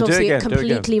was obviously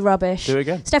completely rubbish. Do it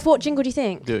again. Steph, what jingle do you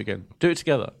think? Do it again. Do it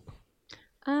together.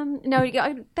 No,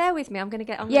 bear with me. I'm going to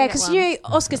get. Yeah, because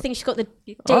Oscar thinks she's got the.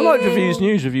 I like reviews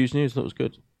news. Reviews news. That was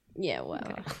good. Yeah, well.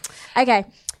 Okay.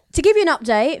 To give you an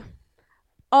update,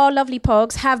 our lovely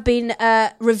pogs have been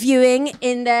reviewing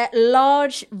in their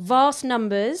large, vast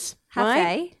numbers. Have right?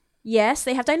 they? Yes,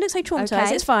 they have. Don't look so traumatized.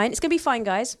 Okay. It's fine. It's going to be fine,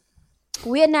 guys.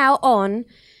 We are now on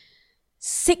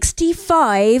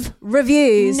 65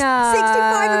 reviews. No.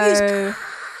 65 reviews.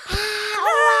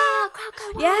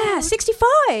 Yeah,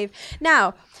 65.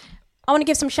 Now, I want to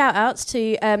give some shout outs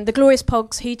to the glorious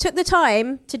pogs who took the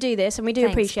time to do this, and we do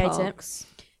appreciate it.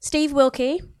 Steve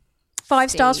Wilkie,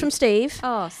 5 stars from Steve.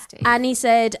 Oh, Steve. And he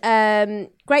said,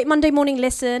 great Monday morning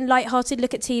listen, light-hearted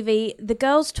look at TV. The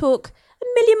girls talk a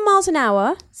million miles an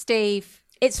hour. Steve.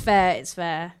 It's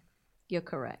fair. You're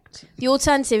correct. The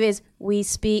alternative is we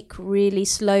speak really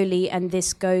slowly and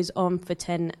this goes on for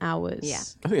 10 hours. Yeah.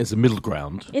 I think there's a middle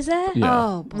ground. Is there? Yeah.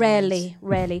 Oh, rarely.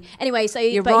 Anyway, so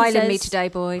you're riling me today,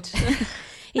 Boyd.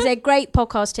 He said great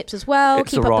podcast tips as well.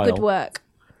 It's Keep up the good work.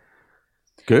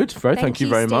 Good. Thank you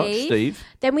very much, Steve.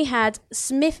 Then we had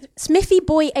Smithy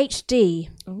Boy HD.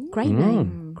 Ooh. Great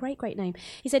name. Great name.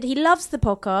 He said he loves the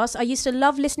podcast. I used to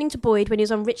love listening to Boyd when he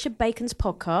was on Richard Bacon's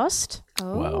podcast.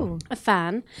 Oh. Wow. A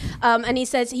fan. And he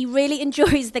says he really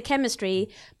enjoys the chemistry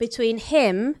between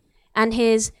him and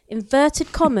his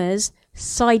inverted commas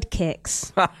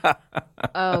sidekicks.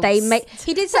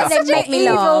 He did say they make me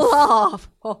laugh.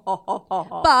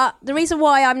 But the reason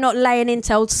why I'm not laying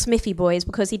into old Smithy boy is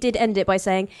because he did end it by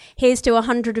saying, here's to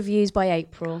 100 reviews by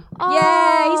April. Oh,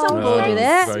 yeah, he's on board with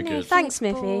it. Very good. Thanks,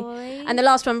 Smithy. And the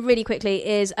last one really quickly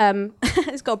is,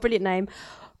 it's got a brilliant name,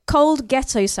 Cold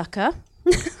Ghetto Sucker.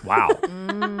 Wow.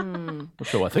 Not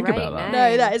sure what I think about that.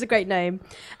 No, that is a great name.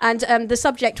 And the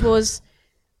subject was,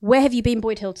 where have you been,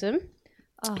 Boyd Hilton?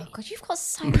 Oh, God, you've got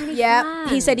so many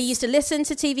fans. He said he used to listen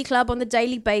to TV Club on the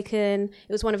Daily Bacon.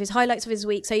 It was one of his highlights of his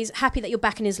week. So he's happy that you're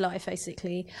back in his life,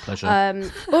 basically. Pleasure.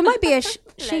 Or it might be a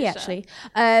she, actually.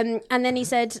 And then he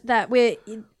said that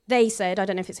they said, I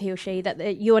don't know if it's he or she,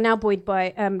 that you are now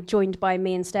joined by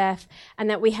me and Steph, and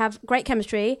that we have great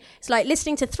chemistry. It's like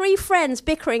listening to 3 friends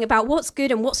bickering about what's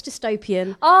good and what's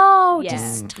dystopian. Oh,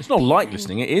 yeah. It's not like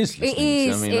listening, it is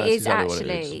listening. It is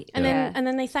actually. And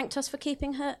then they thanked us for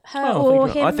keeping her him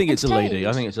I think it's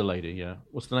entertained. a lady, yeah.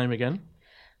 What's the name again?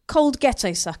 Cold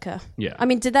Ghetto Sucker. Yeah. I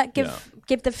mean, did that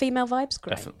give the female vibes?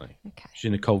 Great. Definitely. Okay. She's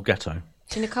in a cold ghetto.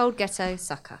 She's in a cold ghetto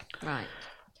sucker. Right.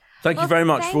 Thank you very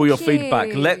much for all your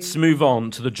feedback. Let's move on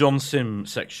to the John Sim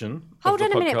section. Hold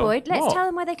on a minute, Boyd. Let's tell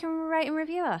them where they can rate and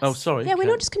review us. Oh, sorry. Yeah, we're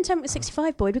not just content with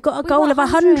 65, Boyd. We've got a goal of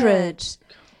 100.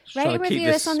 Rate and review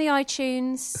us on the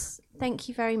iTunes. Thank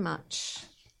you very much.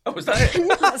 Oh, was that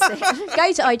it? That's it.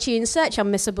 Go to iTunes, search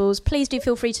Unmissables. Please do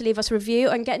feel free to leave us a review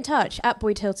and get in touch at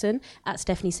Boyd Hilton, at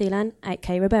Stephanie Seelan, at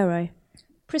Kay Ribeiro.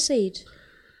 Proceed.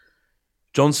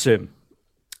 John Sim.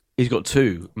 He's got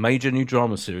 2 major new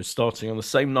drama series starting on the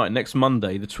same night next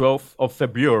Monday, the 12th of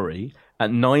February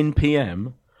at 9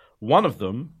 p.m. One of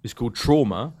them is called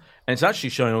Trauma, and it's actually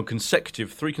showing on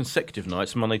 3 consecutive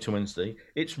nights, Monday to Wednesday.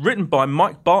 It's written by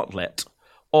Mike Bartlett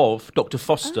of Dr.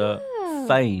 Foster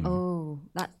fame. Oh,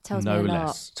 that tells me a lot. No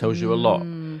less. Tells you a lot.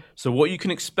 So what you can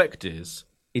expect is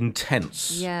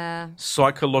intense,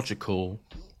 psychological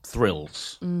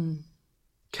thrills.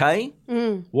 Kay,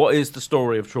 what is the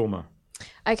story of Trauma?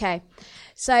 Okay,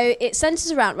 so it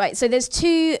centres around, so there's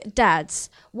 2 dads.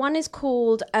 One is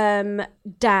called Dan,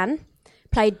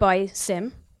 played by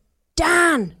Sim.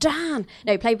 Dan!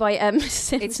 No, played by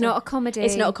Sim. It's not a comedy.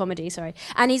 It's not a comedy, sorry.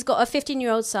 And he's got a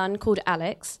 15-year-old son called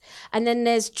Alex. And then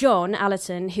there's John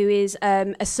Allerton, who is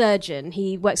a surgeon.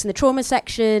 He works in the trauma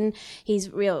section. He's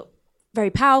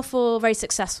very powerful, very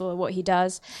successful at what he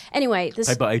does. Anyway.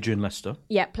 Played by Adrian Lester.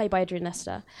 Yeah, played by Adrian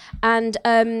Lester. And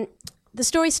the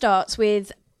story starts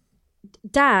with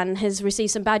Dan has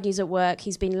received some bad news at work.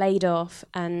 He's been laid off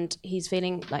and he's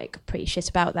feeling like pretty shit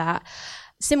about that.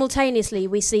 Simultaneously,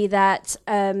 we see that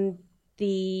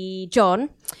John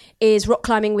is rock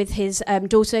climbing with his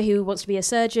daughter who wants to be a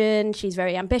surgeon. She's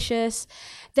very ambitious.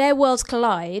 Their worlds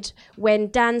collide when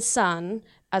Dan's son,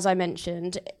 as I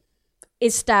mentioned,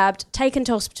 is stabbed, taken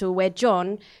to hospital, where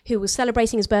John, who was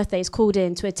celebrating his birthday, is called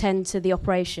in to attend to the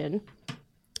operation.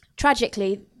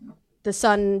 Tragically, the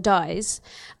son dies,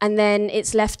 and then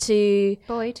it's left to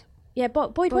Boyd. Yeah,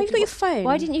 Boyd, why have you got your phone?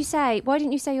 Why didn't you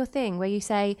say your thing where you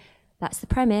say that's the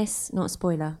premise, not a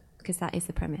spoiler, because that is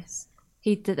the premise.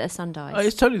 The son dies.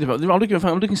 It's totally different. I'm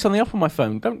looking something up on my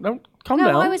phone. Don't calm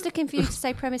down. No, I was looking for you to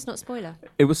say premise, not spoiler.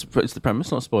 It's the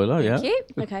premise, not a spoiler. Thank you.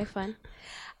 Okay, fine.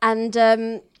 And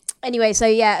anyway, so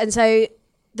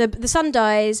the son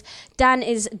dies. Dan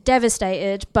is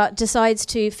devastated, but decides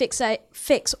to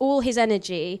fix all his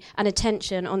energy and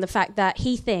attention on the fact that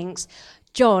he thinks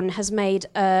John has made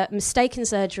a mistaken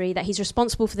surgery, that he's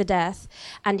responsible for the death,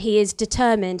 and he is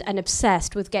determined and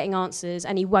obsessed with getting answers,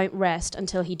 and he won't rest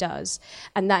until he does.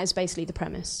 And that is basically the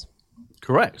premise.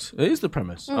 Correct. It is the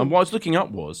premise. And what I was looking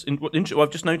up was, I've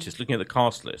just noticed, looking at the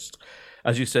cast list,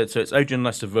 as you said, so it's Adrian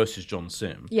Lester versus John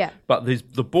Sim. Yeah. But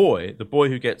the boy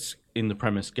who gets in the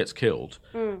premise gets killed,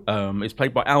 is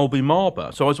played by Albie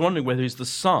Marber. So I was wondering whether he's the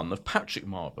son of Patrick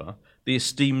Marber, the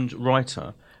esteemed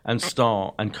writer and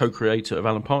star and co-creator of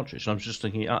Alan Partridge. And I was just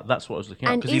thinking, that's what I was looking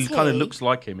at, because he kind of looks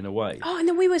like him in a way. Oh, and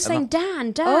then we were saying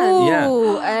Dan. Oh,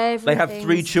 yeah. They have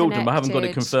 3 children, connected. but I haven't got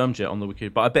it confirmed yet on the wiki.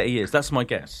 But I bet he is. That's my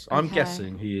guess. I'm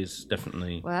guessing he is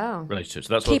definitely related to it.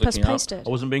 So that's what Keep I was looking us posted. at. I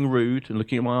wasn't being rude and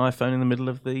looking at my iPhone in the middle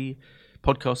of the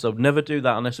podcast. I would never do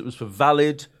that unless it was for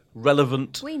valid,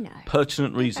 relevant,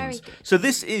 pertinent reasons. So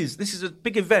this is a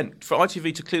big event for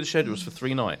ITV to clear the schedules for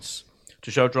 3 nights. To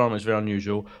show drama is very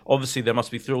unusual. Obviously, they must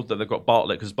be thrilled that they've got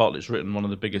Bartlett, because Bartlett's written one of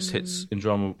the biggest hits in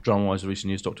drama-wise of recent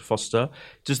years, Dr. Foster.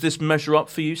 Does this measure up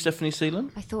for you, Stephanie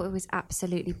Seelan? I thought it was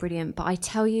absolutely brilliant. But I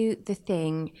tell you the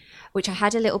thing, which I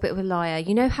had a little bit of a liar.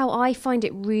 You know how I find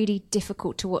it really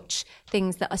difficult to watch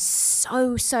things that are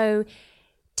so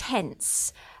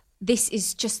tense? This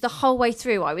is just the whole way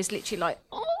through. I was literally like,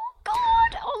 oh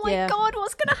my God,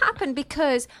 what's going to happen?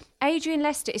 Because Adrian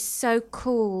Lester is so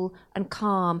cool and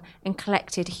calm and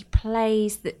collected. He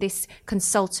plays this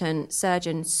consultant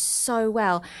surgeon so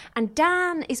well. And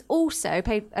Dan is also,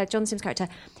 played John Sim's character,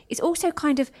 is also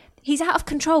he's out of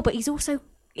control, but he's also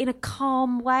in a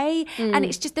calm way. And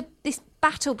it's just this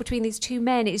battle between these two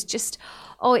men is just,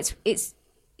 it's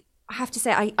I have to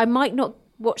say, I might not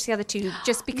watch the other two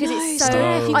just because it's so...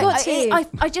 Steph, you've got to.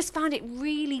 I just found it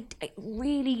really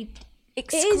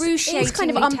excruciating. It's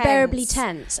kind of unbearably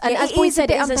tense. And as Boyd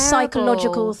said, it is a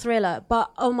psychological thriller.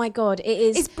 But oh my God,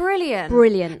 it's brilliant.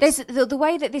 Brilliant. There's the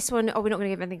way that this one, we're not going to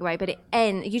give anything away, but it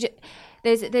ends.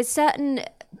 There's certain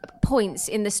points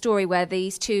in the story where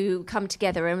these two come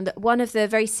together, and one of the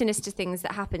very sinister things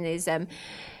that happen is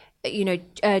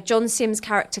John Sim's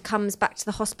character comes back to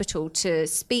the hospital to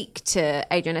speak to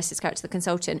Adrian Lester's character, the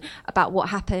consultant, about what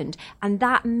happened. And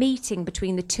that meeting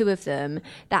between the two of them,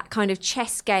 that kind of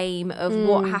chess game of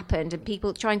what happened, and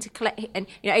people trying to collect, and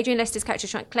Adrian Lester's character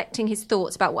collecting his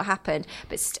thoughts about what happened,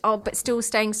 but still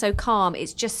staying so calm.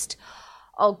 It's just,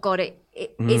 oh God,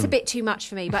 it's a bit too much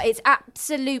for me, but it's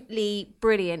absolutely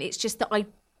brilliant. It's just that I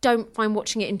don't find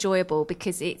watching it enjoyable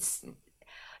because it's...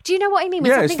 Do you know what I mean?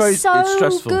 When something's it's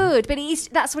stressful. Good, but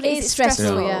that's what it is. It's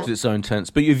stressful. Yeah. It's so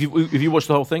intense. But have you watched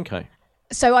the whole thing, Kay?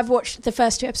 So I've watched the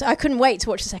first 2 episodes. I couldn't wait to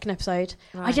watch the second episode.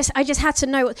 Right. I just had to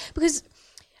know, because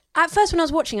at first when I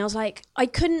was watching, I was like, I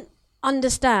couldn't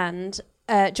understand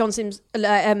John Sim's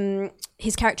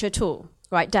his character at all,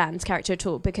 right? Dan's character at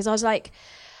all, because I was like,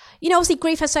 obviously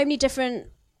grief has so many different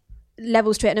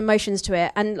levels to it and emotions to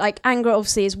it, and like anger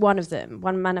obviously is one of them,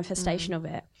 one manifestation of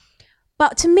it.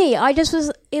 But to me,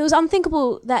 it was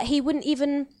unthinkable that he wouldn't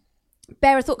even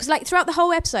bear a thought. Because like throughout the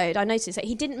whole episode, I noticed that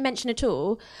he didn't mention at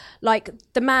all, like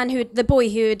the boy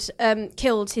who had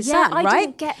killed his son, right? I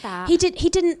didn't get that. He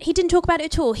didn't talk about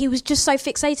it at all. He was just so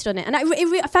fixated on it. And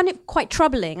I found it quite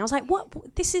troubling. I was like,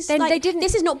 what? This is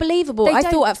this is not believable. I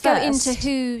thought at first.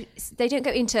 They don't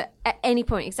go into at any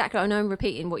point exactly. I know I'm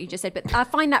repeating what you just said, but I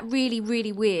find that really,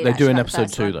 really weird. They do in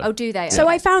episode 2 though. Oh, do they? So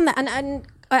I found that and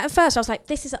at first I was like,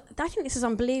 I think this is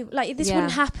unbelievable. Like this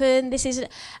wouldn't happen. This is,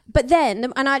 but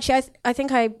then, and actually, I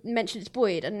think I mentioned it to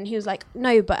Boyd, and he was like,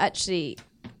 no, but actually,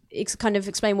 kind of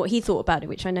explain what he thought about it,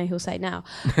 which I know he'll say now.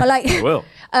 But like, he will.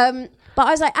 But I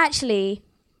was like, actually,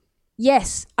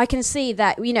 yes, I can see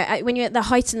that. When you're at the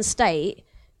heightened state,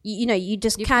 you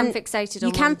can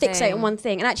fixate on one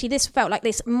thing. And actually this felt like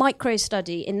this micro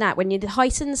study in that, when you're in the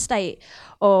heightened state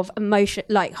of emotion,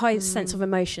 like highest sense of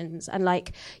emotions, and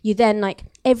like you then like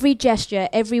every gesture,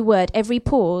 every word, every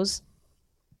pause,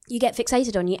 you get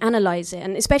fixated on, you analyse it,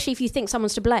 and especially if you think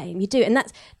someone's to blame, you do. And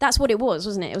that's what it was,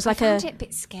 wasn't it? It was like I found it a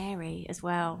bit scary as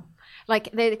well. Like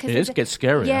it gets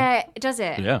scary. Yeah, does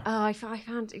it? Yeah. Oh, I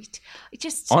found it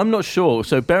just. I'm not sure.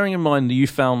 So bearing in mind that you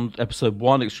found episode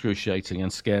 1 excruciating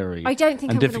and scary, I don't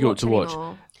think and I'm difficult to watch.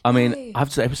 Anymore. I mean, I have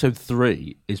to say, episode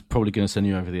 3 is probably going to send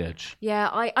you over the edge. Yeah,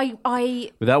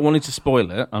 I without wanting to spoil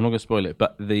it, I'm not going to spoil it,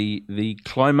 but the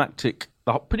climactic,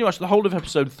 pretty much the whole of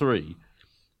episode 3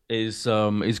 is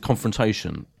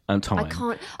confrontation and time. I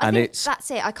can't. I think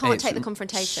that's it. I can't take the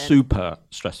confrontation. Super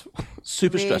stressful.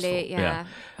 Super really, stressful. Yeah.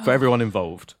 For everyone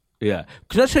involved. Yeah.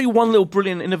 Can I tell you one little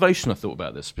brilliant innovation I thought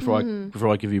about this before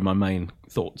I give you my main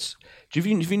thoughts?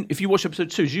 If you watch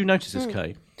episode 2, did you notice this,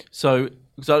 Kay? So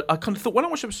I kind of thought, when I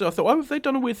watched episode, I thought, oh, have they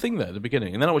done a weird thing there at the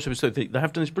beginning? And then I watched episode 3. They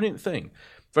have done this brilliant thing,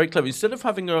 very clever. Instead of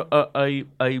having a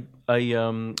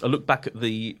look back at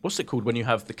the, what's it called when you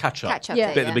have the catch up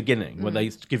bit at the beginning, where they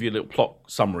give you a little plot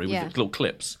summary with little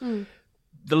clips.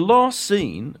 The last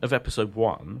scene of episode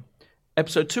 1,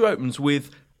 episode 2 opens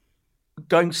with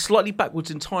going slightly backwards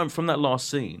in time from that last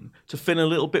scene to fill in a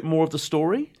little bit more of the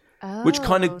story. Which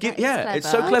kind of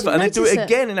it's so clever, and they do it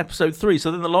again in episode 3.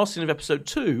 So then the last scene of episode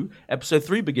 2, episode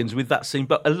 3 begins with that scene,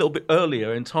 but a little bit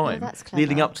earlier in time,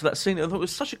 leading up to that scene. I thought it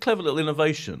was such a clever little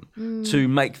innovation to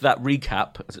make that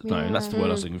recap. That's the word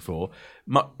I was looking for.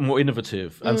 Much more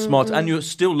innovative and smart, and you're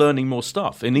still learning more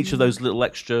stuff in each of those little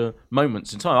extra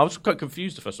moments in time. I was quite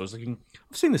confused at first. I was thinking,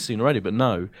 I've seen this scene already, but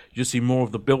no, you just see more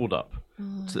of the build-up.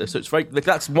 So it's very.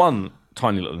 That's one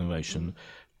tiny little innovation.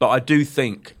 But I do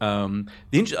think two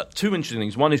interesting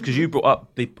things. One is because you brought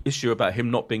up the issue about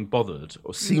him not being bothered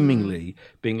or seemingly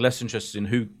being less interested in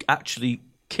who actually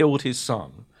killed his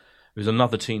son, who's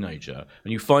another teenager.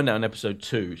 And you find out in episode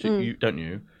 2, don't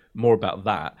you, more about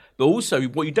that. But also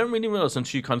what you don't really realise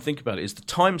until you kind of think about it is the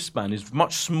time span is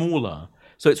much smaller.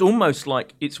 So it's almost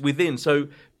like it's within. So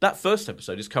that first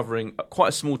episode is covering quite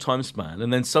a small time span.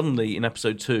 And then suddenly in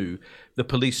episode 2, the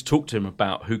police talk to him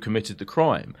about who committed the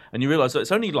crime. And you realise that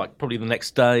it's only like probably the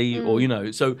next day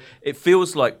or, so it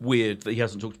feels like weird that he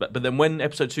hasn't talked about it. But then when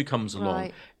episode 2 comes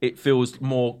along, it feels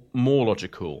more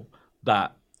logical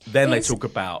that then they talk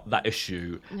about that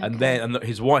issue. And then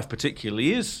his wife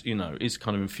particularly is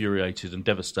kind of infuriated and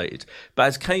devastated. But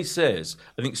as Kay says,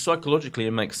 I think psychologically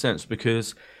it makes sense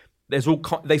because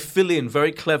they fill in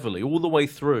very cleverly all the way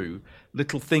through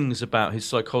little things about his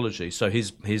psychology. So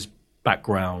his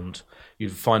background, you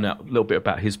find out a little bit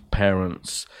about his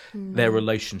parents, their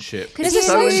relationship. There's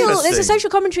a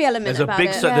social commentary element about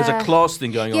it. There's a class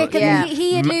thing going on.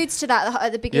 He alludes to that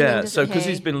at the beginning. Yeah, so because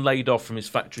he's been laid off from his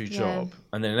factory job,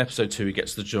 and then in episode 2 he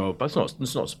gets the job. But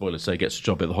it's not a spoiler to say he gets a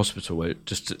job at the hospital, where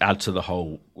just to add to the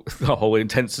whole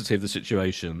intensity of the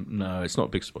situation. No, it's not a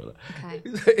big spoiler.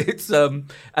 Okay.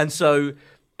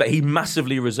 But he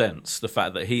massively resents the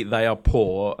fact that they are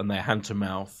poor and they're hand to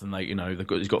mouth, and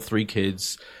he's got 3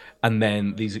 kids. And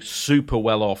then these super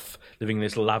well off, living in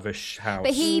this lavish house.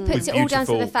 But he puts it all down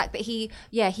to the fact that he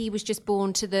was just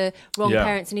born to the wrong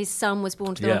parents, and his son was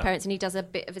born to the wrong parents, and he does a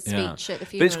bit of a speech at the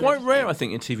funeral. But it's quite rare, I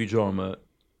think, in TV drama,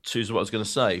 is what I was going to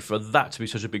say, for that to be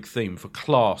such a big theme, for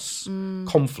class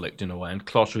conflict in a way, and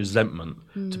class resentment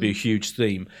to be a huge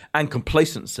theme, and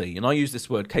complacency. And I use this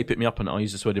word, Kay picked me up on it, I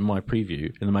used this word in my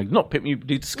preview in the mag. Not pick me,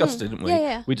 we discussed it, didn't we?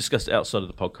 Yeah. We discussed it outside of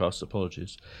the podcast,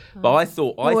 apologies. But I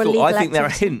think there are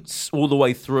hints all the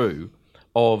way through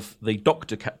of the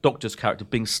doctor's character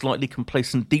being slightly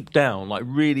complacent deep down, like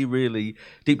really, really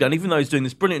deep down. Even though he's doing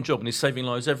this brilliant job and he's saving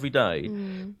lives every day,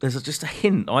 there's just a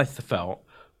hint, I felt,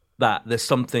 that there's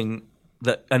something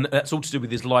and that's all to do with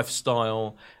his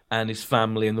lifestyle and his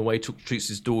family and the way he treats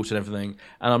his daughter and everything.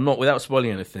 And I'm not, without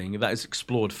spoiling anything, that is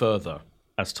explored further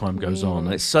as time goes on.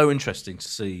 And it's so interesting to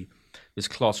see this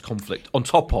class conflict on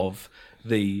top of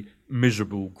the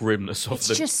miserable grimness of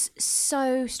it's just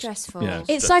so stressful. Yeah,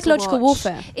 it's psychological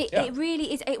warfare. It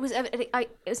really is. It was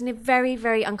a very,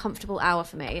 very uncomfortable hour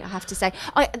for me, I have to say.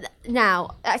 I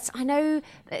know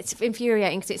it's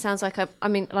infuriating because it sounds like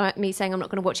like me saying I'm not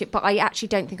going to watch it, but I actually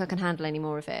don't think I can handle any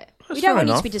more of it. We don't want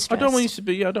you to be distressed. I don't want you to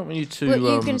be. I don't want you to. Well,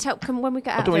 you're going to tell. When we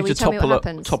get out, will you tell me what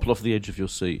happens? Topple off the edge of your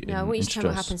seat. No, I want you to tell me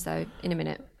what happens though in a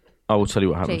minute. I will tell you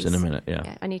what happens in a minute.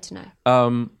 Yeah, I need to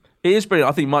know. It is brilliant.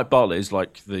 I think Mike Bartlett is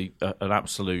like an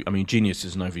absolute. Genius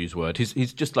is an overused word.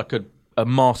 He's just like a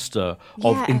master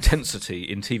of intensity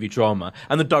in TV drama,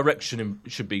 and the direction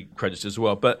should be credited as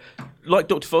well. But like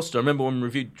Dr. Foster, I remember when we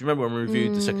reviewed. Do you remember when we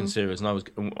reviewed the second series, and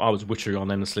I was wittering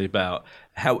on endlessly about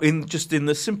how in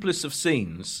the simplest of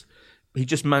scenes, he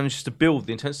just manages to build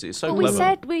the intensity. It's so Well,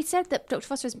 clever. we said that Dr.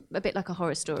 Foster is a bit like a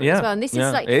horror story as well, and this is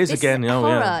like it is this again. is Oh,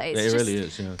 horror. yeah. It's It just, really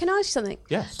is. Yeah. Can I ask you something?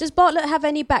 Yes. Does Bartlett have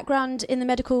any background in the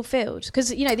medical field? Because,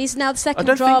 this is now the second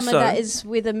don't think drama so. that is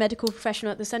with a medical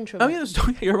professional at the centre of Oh, it.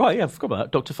 yeah, you're right. Yeah, I forgot about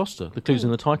that. Dr. Foster. The clue's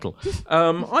in the title.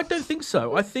 I don't think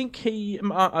so. I think he.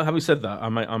 Having said that, I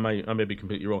may be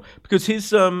completely wrong because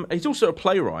he's also a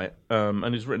playwright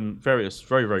and he's written various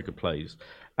very, very good plays.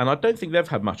 And I don't think they've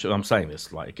had much. I'm saying this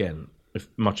again,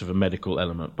 much of a medical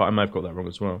element, but I may have got that wrong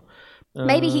as well.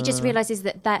 Maybe he just realizes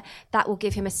that will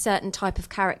give him a certain type of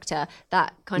character,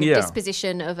 that kind of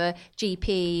disposition of a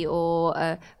GP,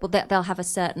 or they'll have a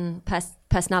certain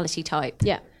personality type.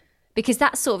 Yeah. Because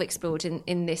that's sort of explored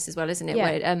in this as well, isn't it?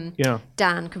 Yeah. Where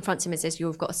Dan confronts him and says,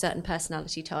 "You've got a certain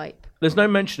personality type." There's no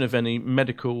mention of any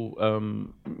medical,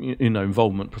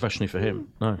 involvement professionally for him.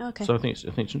 No. Okay. So I think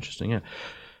it's interesting. Yeah.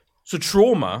 So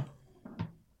trauma.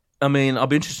 I mean, I'll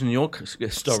be interested in your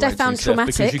star Steph found rating, Steph,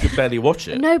 because traumatic. you could barely watch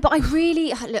it. No, but I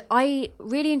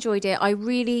really enjoyed it. I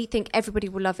really think everybody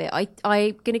will love it. I'm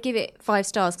going to give it 5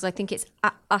 stars because I think it's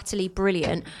utterly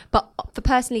brilliant. But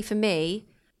for me,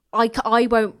 I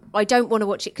don't want to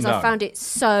watch it because I found it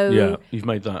so Yeah, you've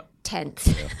made that.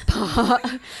 tense.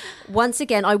 But once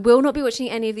again, I will not be watching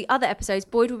any of the other episodes.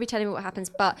 Boyd will be telling me what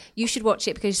happens, but you should watch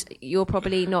it because you're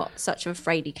probably not such a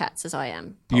fraidy cats as I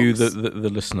am. You, Pogs. the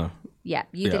listener. Yeah,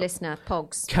 you the listener,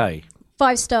 Pogs. Kay.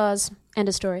 5 stars. End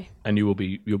of story. And you'll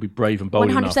be brave and bold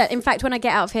 100%. enough. In fact, when I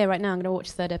get out of here right now, I'm going to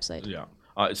watch the 3rd episode. Yeah,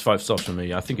 it's 5 stars for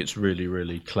me. I think it's really,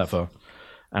 really clever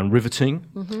and riveting.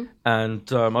 Mm-hmm.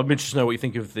 And I'm interested to know what you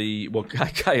think of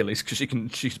Kay at least, because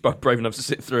she's brave enough to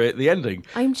sit through it. The ending,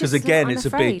 because again, I'm it's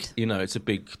afraid. it's a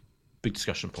big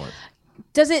discussion point.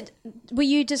 Were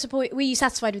you disappointed? Were you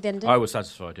satisfied with the ending? I was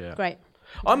satisfied. Yeah, Great.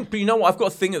 But you know what? I've got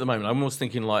a thing at the moment. I'm almost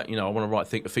thinking I want to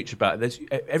write a feature about it.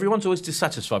 Everyone's always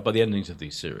dissatisfied by the endings of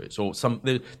these series, or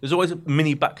there's always a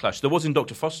mini backlash. There was in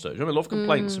Dr. Foster. Do you remember a lot of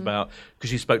complaints about because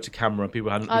she spoke to camera and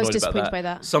people hadn't I was annoyed about disappointed by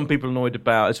that. Some people annoyed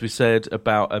about, as we said,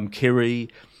 about Kiri.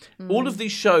 All of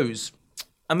these shows.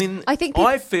 I mean, I think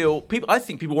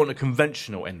people want a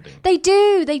conventional ending. They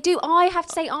do. I have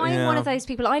to say, I'm one of those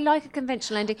people. I like a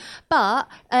conventional ending. But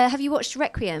have you watched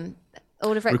Requiem?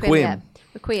 All of Requiem? Requiem. Yeah.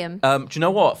 Requiem. Do you know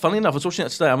what? Funnily enough, I was watching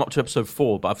that today. I'm up to episode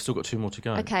 4, but I've still got 2 more to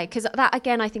go. Okay, because that,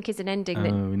 again, I think is an ending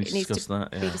that we need to needs discuss to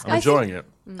that. be Yeah. discussed. I'm enjoying it.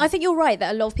 I think you're right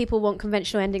that a lot of people want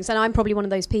conventional endings, and I'm probably one of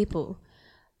those people.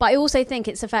 But I also think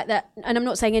it's the fact that, and I'm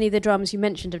not saying any of the dramas you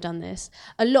mentioned have done this,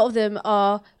 a lot of them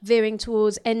are veering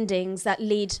towards endings that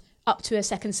lead up to a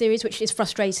second series, which is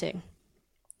frustrating.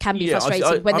 Can be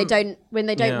frustrating when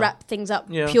they don't wrap things up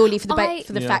purely for the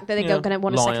fact that they're going to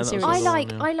want a second series.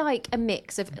 I like a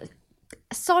mix of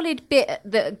a solid bit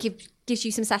that gives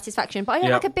you some satisfaction, but I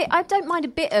don't like a bit. I don't mind a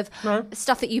bit of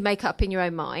stuff that you make up in your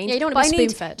own mind. Yeah, you don't want to be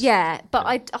spoon-fed.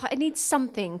 I need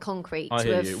something concrete. I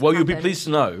hear you. Well, you'll be pleased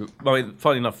to know. I mean,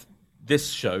 funny enough,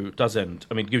 this show does end.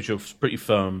 I mean, it gives you a pretty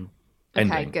firm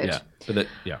ending. Okay, good. Yeah, but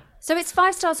So it's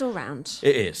 5 stars all round.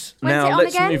 it is. When's Now it on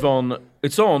let's again? move on.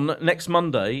 It's on next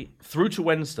Monday through to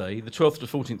Wednesday, the 12th to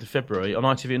 14th of February on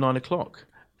ITV at 9:00.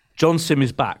 John Sim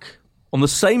is back on the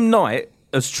same night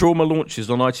as Trauma launches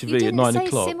on ITV at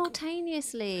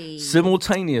 9:00.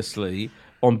 Simultaneously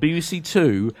on BBC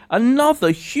Two,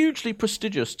 another hugely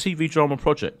prestigious TV drama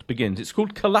project begins. It's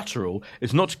called Collateral.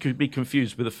 It's not to be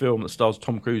confused with a film that stars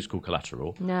Tom Cruise called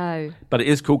Collateral. No. But it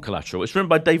is called Collateral. It's written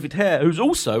by David Hare, who's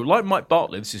also, like Mike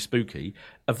Bartlett, this is spooky,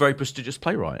 a very prestigious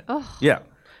playwright. Oh. Yeah.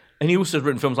 And he also has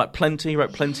written films like Plenty. He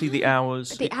wrote Plenty, The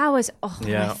Hours. The Hours. Oh,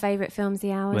 one of my favourite films,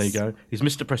 The Hours. There you go. He's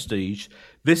Mr. Prestige.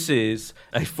 This is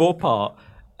a 4-part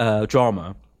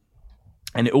drama,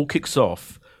 and it all kicks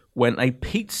off when a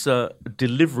pizza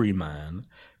delivery man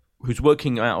who's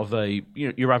working out of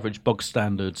your average bog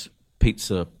standard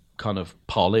pizza kind of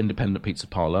parlour, independent pizza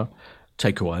parlour,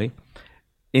 takeaway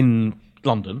in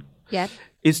London,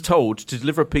 is told to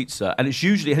deliver a pizza, and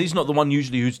he's not the one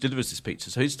usually who delivers this pizza,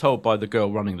 so he's told by the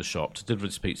girl running the shop to deliver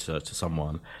this pizza to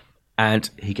someone,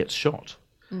 and he gets shot.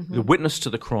 Mm-hmm. The witness to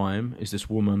the crime is this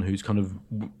woman who's kind of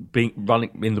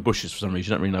running in the bushes for some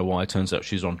reason. You don't really know why. It turns out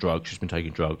she's on drugs. She's been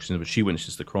taking drugs. But she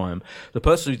witnesses the crime. The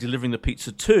person who's delivering the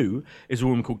pizza to is a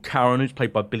woman called Karen, who's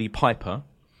played by Billie Piper.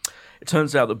 It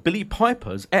turns out that Billie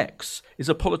Piper's ex is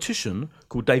a politician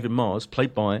called David Mars,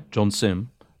 played by John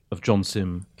Sim, of John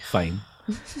Sim fame.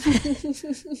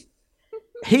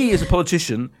 He is a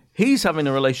politician. He's having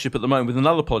a relationship at the moment with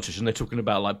another politician. They're talking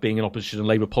about being in opposition and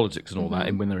Labour politics and all that,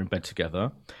 and when they're in bed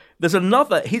together. There's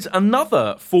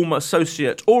another former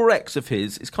associate or ex of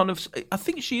his. Is kind of, I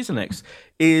think she is an ex.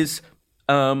 Is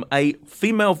a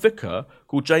female vicar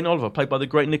called Jane Oliver, played by the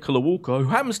great Nicola Walker, who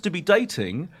happens to be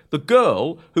dating the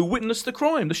girl who witnessed the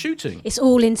crime, the shooting. It's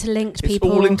all interlinked, people.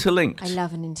 It's all interlinked. I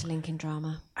love an interlinking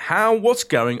drama. What's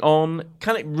going on?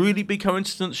 Can it really be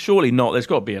coincidence? Surely not. There's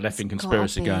got to be an effing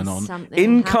conspiracy going on.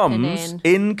 In comes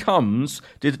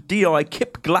D.I.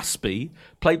 Kip Gillespie,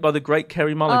 played by the great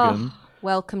Kerry Mulligan.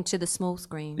 Welcome to the small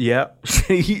screen. Yeah,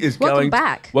 she is Welcome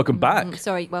back. Welcome back.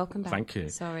 Sorry, welcome back. Thank you.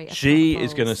 Sorry. She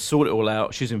is going to sort it all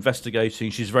out. She's investigating.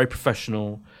 She's very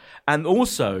professional. And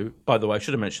also, by the way, I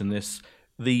should have mentioned this,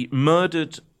 the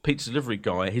murdered pizza delivery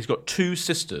guy, he's got 2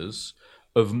 sisters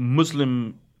of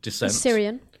Muslim descent.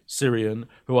 Syrian,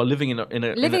 who are living in a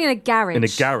garage. In a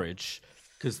garage,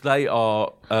 because they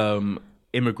are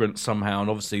immigrants somehow,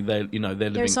 and obviously they're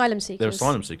asylum seekers. They're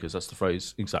asylum seekers. That's the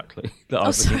phrase exactly that I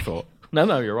was looking for.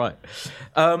 No, you're right.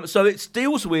 So it's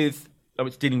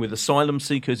dealing with asylum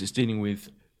seekers. It's dealing with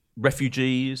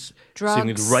refugees. Drugs. It's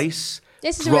dealing with race.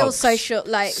 This is drugs, a real social,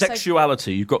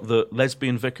 sexuality. You've got the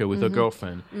lesbian vicar with her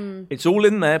girlfriend. It's all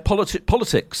in there.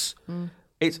 Politics.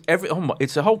 It's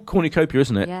it's a whole cornucopia,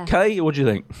 isn't it? Yeah. Kay, what do you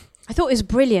think? I thought it was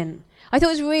brilliant. I thought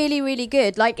it was really, really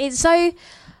good. It's so.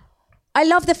 I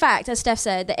love the fact, as Steph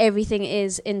said, that everything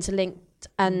is interlinked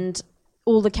and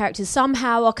all the characters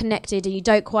somehow are connected and you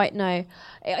don't quite know.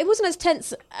 It wasn't as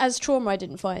tense as Trauma, I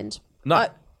didn't find. No.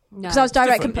 Because I was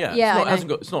direct.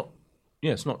 It's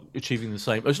not achieving the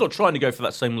same. It's not trying to go for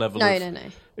that same level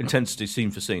of intensity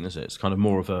scene for scene, is it? It's kind of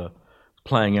more of a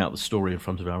playing out the story in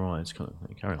front of our eyes kind of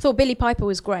thing. Carry on. I thought Billie Piper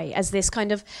was great as this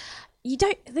kind of...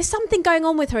 There's something going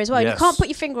on with her as well. Yes. You can't put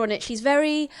your finger on it. She's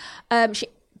very...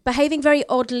 behaving very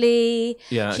oddly.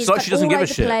 Yeah, she's it's like she doesn't give a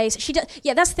shit.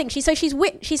 That's the thing. She's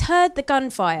heard the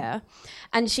gunfire,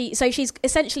 and she's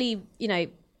essentially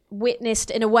witnessed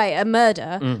in a way a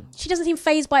murder. She doesn't seem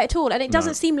fazed by it at all, and it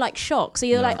doesn't seem like shock. So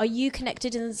you're like, are you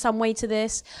connected in some way to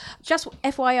this? Just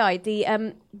FYI,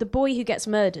 the boy who gets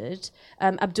murdered,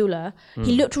 Abdullah,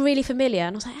 he looked really familiar,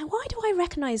 and I was like, why do I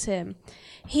recognise him?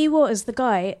 He was the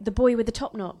boy with the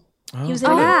top knot. He was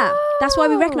in that. That's why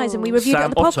we recognise him. We reviewed it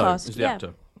on the podcast. Is the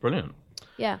actor. Brilliant.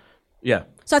 Yeah.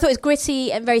 So I thought it was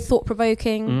gritty and very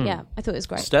thought-provoking. Yeah, I thought it was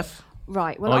great. Steph?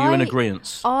 Right. Well, are you in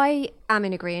agreement? I am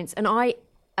in agreement, and I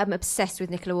am obsessed with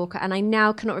Nicola Walker, and I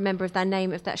now cannot remember the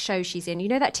name of that show she's in. You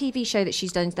know that TV show that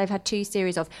she's done? They've had 2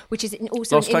 series of, which is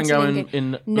also Lost an Tango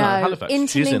interlinking. in Halifax.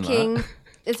 Interlinking.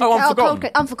 Unforgotten.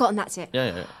 Unforgotten, that's it.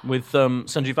 Yeah. With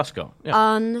Sanjeev Bhaskar.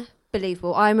 Yeah.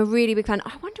 Unbelievable. I'm a really big fan.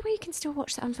 I wonder where you can still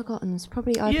watch the Unforgottens.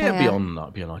 Probably iPlayer. Yeah,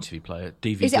 it'd be on ITV Player.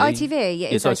 DVD. Is it ITV? Yeah,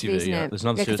 it's ITV, isn't it? There's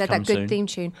another series that coming good soon. theme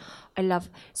tune. I love.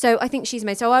 So I think she's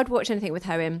made. So I'd watch anything with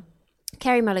her in.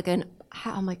 Kerry Mulligan.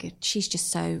 Oh my god, she's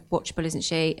just so watchable, isn't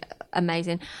she?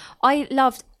 Amazing. I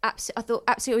thought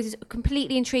absolutely was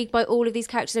completely intrigued by all of these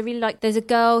characters. I really like. There's a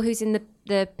girl who's in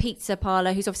the pizza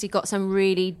parlor who's obviously got some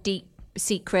really deep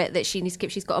secret that she needs to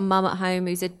keep. She's got a mum at home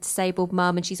who's a disabled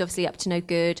mum, and she's obviously up to no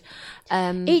good.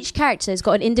 Each character's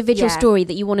got an individual story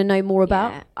that you want to know more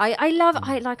about. Yeah.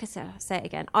 Like I said, I'll say it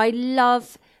again. I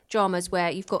love dramas where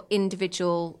you've got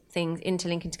individual things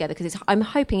interlinking together, because I'm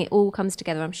hoping it all comes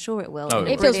together. I'm sure it will.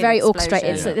 It feels very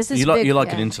orchestrated. Yeah. So this is you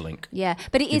like an interlink. Yeah,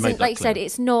 but it isn't, like you said,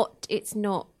 it's not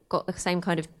got the same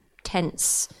kind of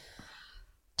tension,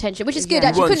 which is good.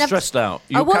 You weren't stressed out.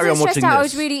 You carry on watching this. I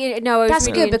was really That's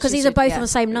good, because these are both on the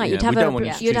same night. You'd have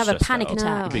a panic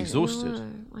attack. You'd be exhausted.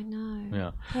 I know.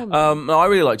 Yeah. I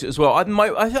really liked it as well.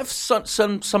 I have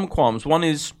some qualms. One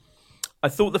is, I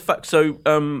thought the fact. So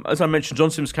as I mentioned, John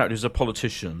Simm's character is a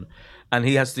politician, and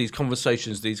he has these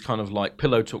conversations, these kind of like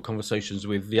pillow talk conversations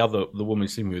with the woman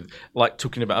he's living with, like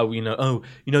talking about, the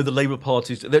Labour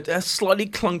Party's. There are slightly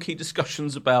clunky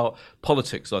discussions about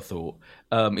politics, I thought,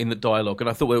 in the dialogue, and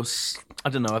I thought it was, I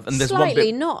don't know. And there's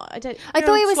slightly I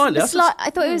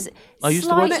thought it was. I used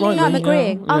the word slightly. I'm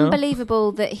agreeing. Yeah.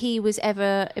 Unbelievable that he was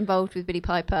ever involved with Billie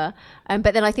Piper,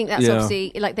 but then I think that's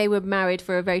obviously like they were married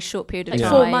for a very short period of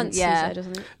time. 4 months. Yeah, he said,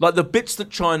 isn't it? Like the bits that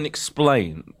try and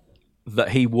explain that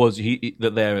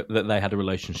that they had a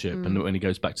relationship, and when he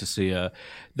goes back to see her,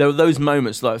 there were those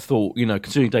moments that I thought,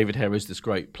 considering David Hare is this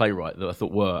great playwright, that I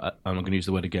thought were, I'm going to use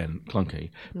the word again,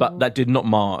 clunky, but that did not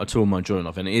mar at all my enjoyment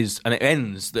of it. And it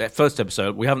ends, the first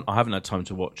episode, I haven't had time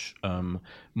to watch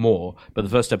more, but the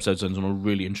first episode ends on a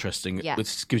really interesting,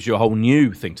 which gives you a whole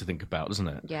new thing to think about, doesn't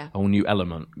it? Yeah. A whole new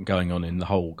element going on in the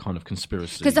whole kind of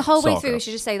conspiracy. Because the whole way saga. through, we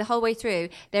should just say, the whole way through,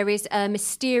 there is a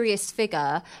mysterious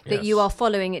figure that you are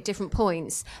following at different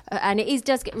points, and it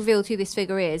does get revealed who this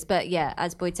figure is, but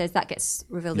as Boyd says, that gets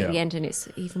revealed at the end, and it's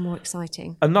even more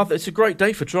exciting. It's a great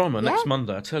day for drama next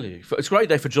Monday, I tell you. It's a great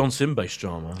day for John Sim-based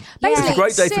drama. Basically, It's a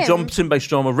great day for John Sim-based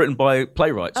drama written by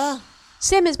playwrights.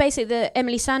 Sim is basically the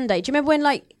Emily Sandé. Do you remember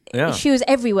when she was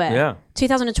everywhere? Yeah.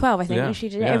 2012, I think, when she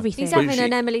did everything. He's having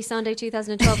an Emily Sandé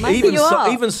 2012 moment.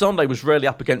 Even Sandé was rarely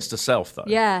up against herself, though.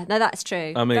 Yeah, no, that's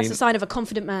true. I mean, that's a sign of a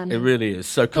confident man. It really is.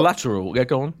 So Collateral,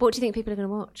 go on. What do you think people are going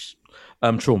to watch?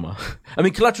 Trauma. I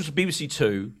mean, Collateral's for BBC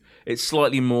Two. It's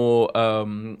slightly more,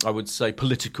 I would say,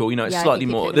 political. It's slightly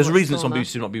more. There's a reason it's on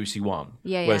BBC, not BBC One.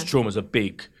 Yeah, whereas Trauma's a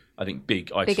big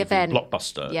ITV event,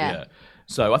 blockbuster. Yeah.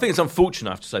 So I think it's unfortunate,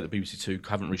 I have to say, that BBC Two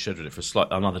haven't rescheduled it for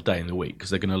another day in the week because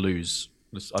they're going to lose.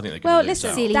 I think they're going to lose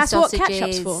out. Silly That's sausages. what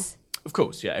catch-up's for. Of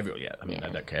course, yeah. I mean, I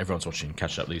don't care. Everyone's watching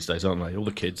catch up these days, aren't they? All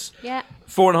the kids. Yeah.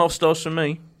 4.5 stars from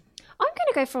me. I'm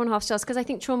going to go 4.5 stars because I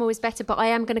think Trauma was better, but I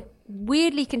am going to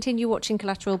weirdly continue watching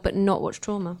Collateral but not watch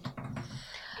Trauma.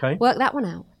 Okay. Work that one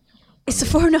out. It's a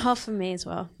 4.5 for me as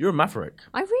well. You're a maverick.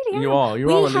 I really am. You are. You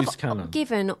are a loose cannon. We have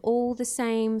given all the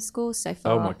same scores so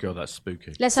far. Oh my God, that's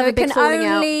spooky. Let's So have a it big can falling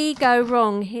out. only go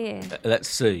wrong here. Let's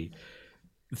see.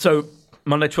 So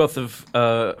Monday, 12th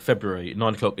of February,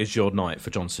 9 o'clock is your night for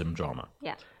John Sim drama.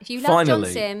 Yeah. If you love John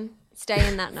Finally. Sim, stay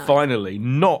in that night. Finally,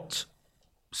 not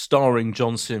starring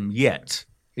John Sim yet.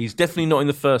 He's definitely not in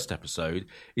the first episode.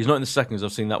 He's not in the second, as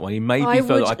I've seen that one. He may be I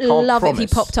further. I would can't love promise. if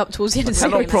he popped up towards the end of the I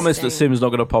cannot series. promise that Sim's not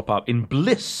going to pop up in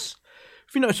Bliss.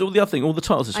 If you notice, all the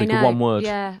titles this I week know. are one word.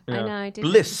 Yeah, I know. I did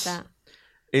Bliss notice that.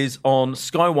 is on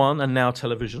Sky One and Now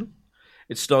Television.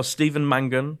 It stars Stephen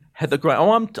Mangan, Heather Graham.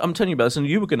 Oh, I'm telling you about this, and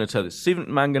you were going to tell this.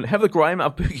 Stephen Mangan, Heather Graham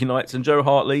out of Boogie Nights, and Joe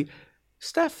Hartley.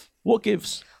 Steph, what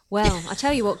gives? Well, I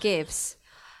tell you what gives.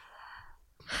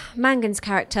 Mangan's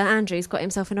character, Andrew's got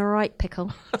himself in a right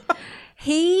pickle.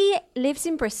 He lives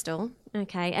in Bristol,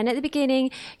 okay, and at the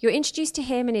beginning, you're introduced to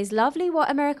him and his lovely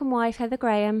American wife, Heather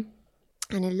Graham,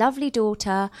 and a lovely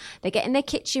daughter. They're getting their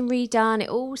kitchen redone. It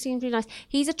all seems really nice.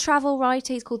 He's a travel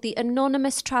writer. He's called the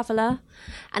Anonymous Traveller,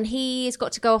 and he has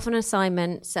got to go off on an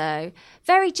assignment. So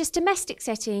very just domestic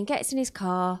setting, gets in his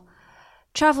car,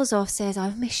 travels off, says, I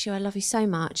miss you, I love you so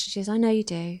much. She says, I know you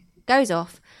do. Goes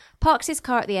off, parks his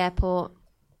car at the airport.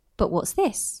 But what's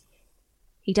this?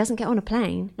 He doesn't get on a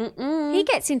plane. He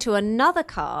gets into another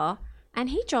car and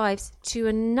he drives to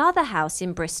another house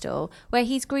in Bristol where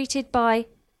he's greeted by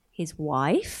his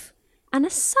wife and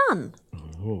a son.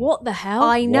 What the hell?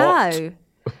 I know.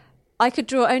 I could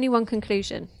draw only one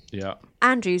conclusion. Yeah.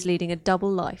 Andrew's leading a double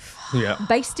life. Yeah.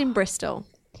 Based in Bristol.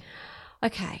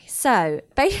 Okay, so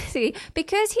basically,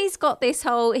 because he's got his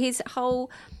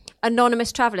whole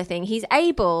anonymous traveller thing, he's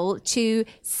able to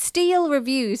steal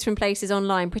reviews from places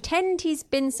online, pretend he's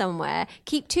been somewhere,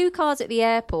 keep 2 cars at the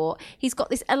airport. He's got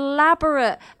this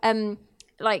elaborate,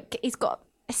 he's got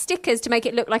stickers to make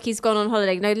it look like he's gone on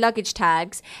holiday, no luggage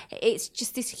tags. It's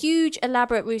just this huge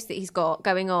elaborate ruse that he's got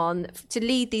going on to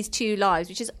lead these 2 lives,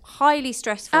 which is highly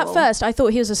stressful. At first, I thought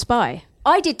he was a spy.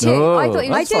 I did too. Oh, I thought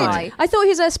he was that's a fine. spy. I thought he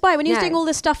was a spy when he was No. doing all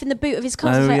this stuff in the boot of his car.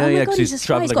 I was Oh, like, yeah, oh my yeah, God, 'cause he's a he's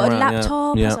spy. He's got a travelling around,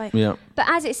 laptop. I yeah, was like, yeah. But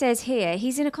as it says here,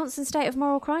 he's in a constant state of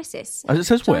moral crisis. As it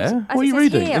says where? As What it are you says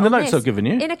reading? here In the on notes this. I've given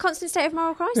you? In a constant state of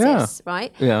moral crisis,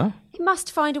 right? Yeah. He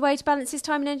must find a way to balance his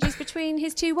time and energies between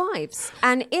his 2 wives.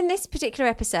 And in this particular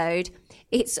episode,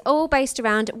 it's all based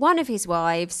around one of his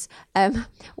wives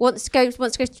wants to go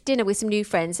to dinner with some new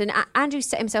friends, and Andrew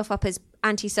set himself up as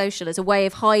antisocial as a way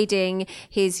of hiding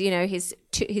his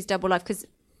double life, because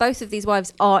both of these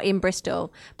wives are in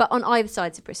Bristol, but on either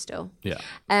sides of Bristol. Yeah.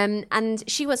 And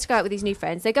she wants to go out with these new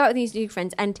friends. They go out with these new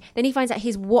friends, and then he finds out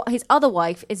his other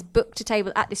wife is booked a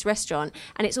table at this restaurant,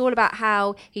 and it's all about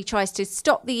how he tries to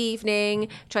stop the evening,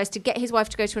 tries to get his wife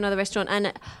to go to another restaurant,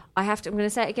 and I'm going to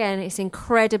say it again, it's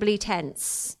incredibly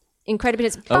tense. Incredibly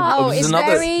tense. But this is it's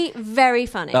another- very, very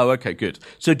funny. Oh, okay, good.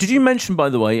 So, did you mention, by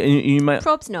the way,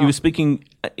 Prob's not. You were speaking,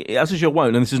 as is your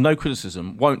won't, and this is no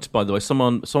criticism. Won't, by the way.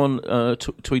 Someone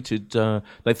tweeted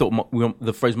they thought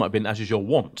the phrase might have been "as is your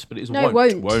want," but it is No, won't.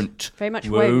 won't. Won't. Very much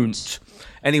won't.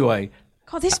 Anyway,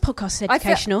 God, this podcast is I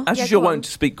feel- educational. as Yeah, is your go on. wont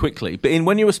to speak quickly. But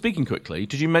when you were speaking quickly,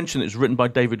 did you mention it was written by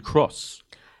David Cross?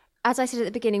 As I said at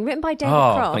the beginning, written by David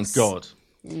Oh, Cross. thank God.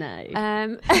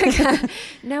 No.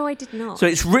 No, I did not. So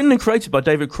it's written and created by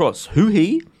David Cross. Who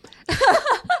he?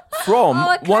 From Oh,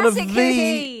 a one of classic who the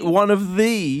he. one of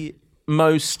the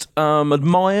most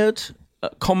admired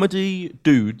comedy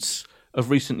dudes of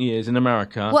recent years in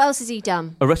America. What else has he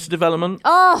done? Arrested Development.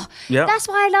 Oh, Yeah. that's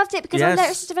why I loved it, because Yes.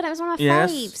 Arrested Development was one of my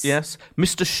Yes, faves. yes.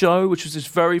 Mr. Show, which was this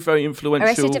very, very influential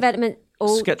Arrested Development.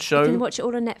 sketch show. You can watch it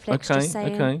all on Netflix. Just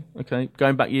saying. Okay.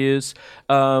 Going back years,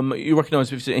 you recognise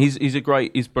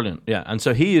he's brilliant. Yeah, and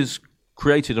so he is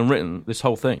created and written this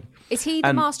whole thing. Is he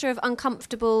the master of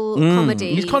uncomfortable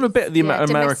comedy? He's kind of a bit of the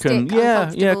American,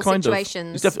 kind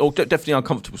situations. of. Definitely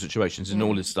uncomfortable situations in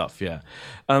all his stuff. Yeah.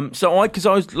 Because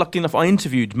I was lucky enough, I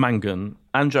interviewed Mangan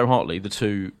and Joe Hartley, the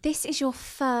two. This is your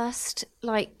first,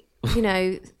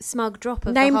 smug drop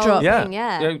of Name the whole drop. thing.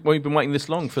 Yeah. Well, you've been waiting this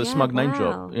long for the smug name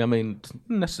drop. I mean,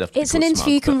 it's an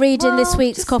interview you can read in this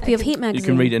week's copy of Heat magazine.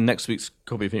 You can read it in next week's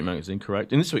copy of Heat magazine,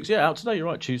 correct? In this week's, out today. You're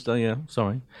right, Tuesday. Yeah,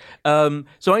 sorry.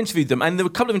 So I interviewed them, and there were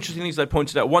a couple of interesting things they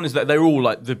pointed out. One is that they were all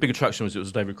the big attraction was it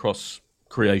was a David Cross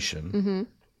creation,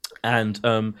 and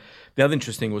the other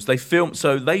interesting thing was they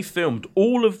filmed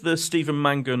all of the Stephen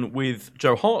Mangan with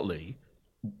Joe Hartley.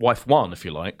 Wife one, if you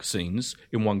like, scenes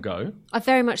in one go. I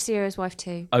very much see her as wife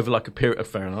two. Over a period,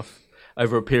 fair enough.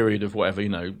 Over a period of whatever,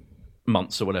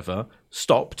 months or whatever,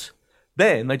 stopped.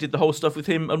 Then they did the whole stuff with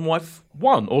him and wife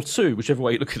one or two, whichever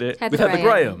way you look at it, with Heather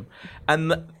Graham.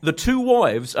 And the two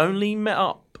wives only met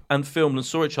up and filmed and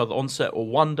saw each other on set for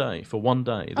one day. The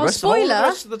rest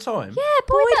of the time. Yeah,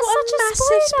 boy, that's such a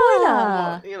massive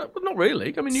spoiler. Well, not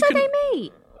really. I mean, so they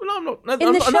meet. No, I'm not.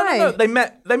 In the show? No. They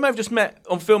may have just met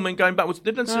on filming, going backwards. They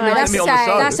didn't meet on the show.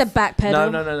 That's a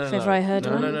backpedal. No. If ever I heard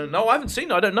one. No, I haven't seen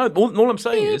it. I don't know. All I'm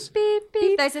saying is... Beep,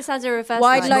 beep. Those are sounds of reverse.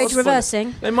 Wide load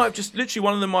reversing. They might have just... Literally,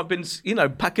 one of them might have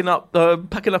been, packing up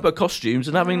her costumes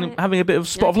and having a bit of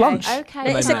spot of lunch.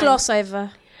 Okay. It's a gloss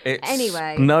over.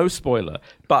 Anyway. No spoiler.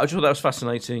 But I just thought that was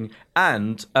fascinating.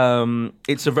 And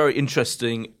it's a very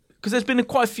interesting... Because there's been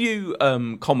quite a few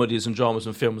comedies and dramas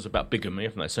and films about bigamy,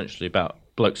 haven't they? Essentially about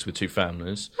blokes with two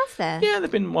families. Has there? Yeah,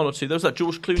 there've been one or two. There was that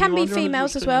George Clooney Can one. be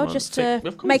females as well, just to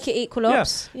make it equal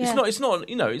ops. Yeah. It's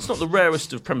not the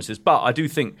rarest of premises, but I do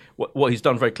think what he's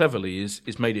done very cleverly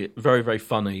is made it very, very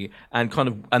funny and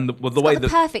the way the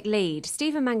perfect lead.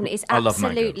 Stephen Mangan is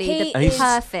absolutely the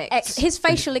perfect. His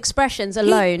facial expressions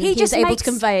alone, he just able to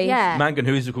convey. Yeah. Mangan,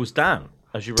 who is of course Dan,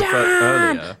 as you referred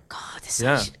earlier. God, this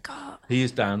is God. He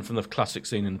is Dan from the classic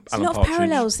scene in There's Alan a lot Partridge. of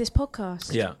parallels this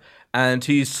podcast. Yeah, and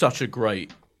he's such a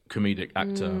great comedic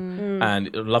actor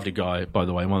and a lovely guy, by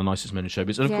the way, one of the nicest men in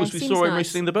showbiz. And of course, we saw him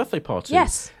recently in The Birthday Party.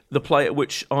 Yes. The play at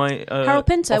which I Harold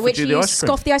Pinter, which you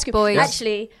scoffed the ice cream. Boys.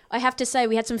 Actually, I have to say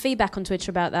we had some feedback on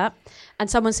Twitter about that, and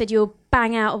someone said you're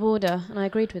bang out of order, and I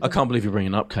agreed with them. I can't believe you're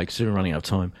bringing it up, Kay, because we're running out of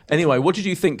time. Anyway, what did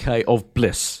you think, Kay, of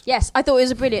Bliss? Yes, I thought it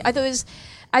was I thought it was,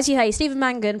 as you say, Stephen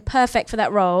Mangan, perfect for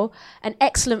that role, an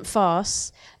excellent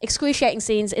farce, excruciating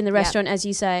scenes in the restaurant, as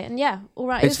you say, and all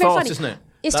right. It's very farce, funny. isn't it?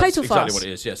 It's That's total exactly farce. what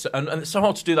it is, yes. And it's so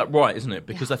hard to do that right, isn't it?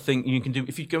 Because I think you can do,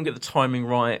 if you go and get the timing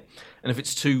right, and if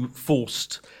it's too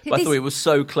forced. But I thought it was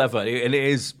so clever, and it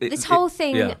is. This whole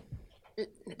thing,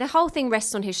 the whole thing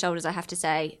rests on his shoulders, I have to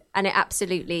say, and it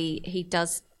absolutely, he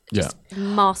does just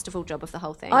masterful job of the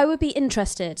whole thing. I would be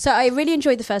interested. So I really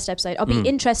enjoyed the first episode. I'll be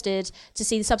interested to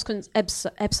see the subsequent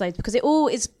episodes because it all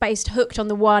is hooked on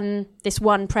this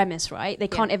one premise, right? They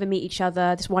can't ever meet each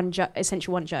other. This one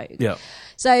essential one joke. Yeah.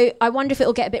 So I wonder if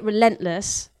it'll get a bit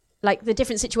relentless, like the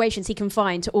different situations he can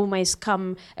find to almost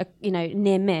come,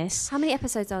 near miss. How many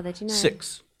episodes are there? Do you know?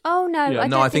 6. Oh no, Yeah, I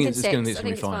don't think it's going six. to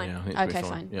be fine. Yeah, okay,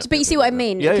 fine. Yeah, but you see what I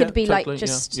mean? Yeah, it could be totally, like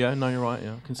just. Yeah, no, you're right.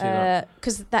 Yeah, I can see that.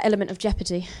 Because that element of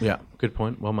jeopardy. Yeah, good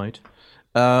point. Well made.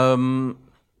 I'm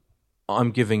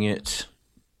giving it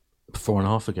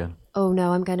 4.5 again. Oh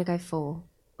no, I'm going to go 4.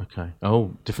 Okay.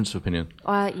 Oh, difference of opinion.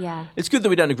 Yeah. It's good that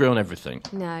we don't agree on everything.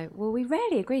 No. Well, we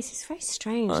rarely agree. It's very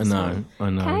strange. I know.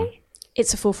 Okay.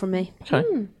 It's a 4 from me.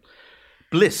 Okay.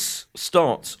 Bliss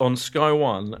starts on Sky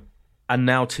One and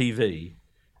Now TV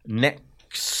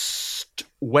next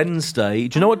Wednesday.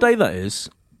 Do you know what day that is?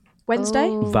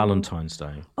 Wednesday? Valentine's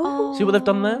Day. Oh. See what they've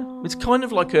done there? It's kind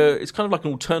of like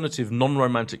an alternative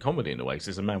non-romantic comedy in a way. Because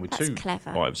there's a man with two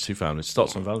wives, two families.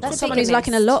 Starts on Valentine's That's Day. someone who's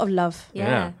liking a lot of love.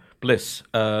 Yeah. Bliss,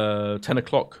 10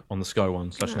 o'clock on the Sky One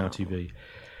 / Now TV.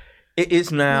 It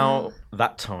is now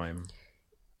that time.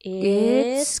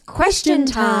 It's question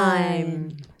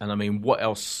time. And I mean, what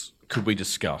else could we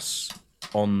discuss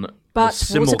on But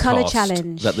the watercolour simulcast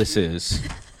challenge that this is?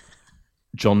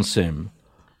 John Sim.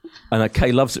 And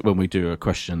Kay loves it when we do a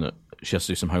question that she has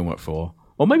to do some homework for.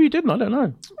 Or maybe you didn't, I don't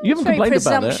know. You haven't very complained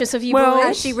about it. presumptuous of you As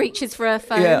boys. she reaches for her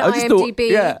phone, I just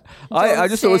IMDb. I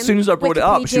just thought as soon as I brought it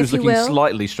up, she Wikipedia, was if you looking will.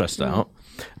 slightly stressed out.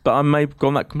 But I may have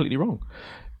gone that completely wrong.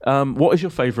 What is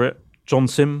your favourite John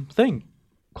Sim thing?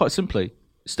 Quite simply,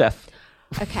 Steph.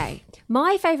 Okay.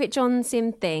 My favourite John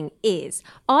Sim thing is,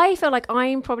 I feel like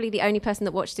I'm probably the only person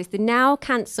that watched this, the now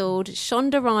cancelled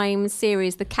Shonda Rhimes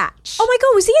series, The Catch. Oh my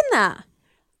God, was he in that?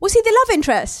 Was he the love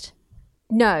interest?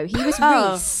 No, he was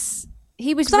Oh. Reese.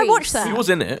 He was. Because I Reese. watched that. He was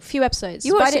in it. A few episodes.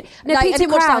 You watched it? No, I Peter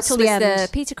didn't watch that Krause till was the end. the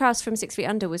Peter Krause from 6 Feet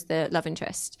Under was the love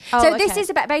interest. Oh, so this okay. is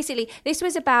about this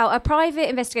was about a private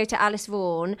investigator, Alice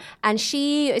Vaughan, and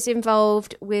she is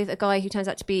involved with a guy who turns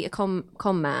out to be a con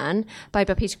man, played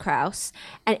by Peter Krause.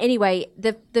 And anyway,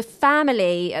 the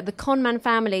family, the con man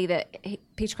family that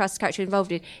Peter Krause's character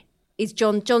involved in, is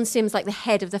John Sims, like the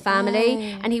head of the family,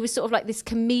 and he was sort of like this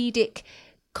comedic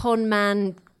con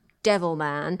man. Devil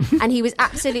man, and he was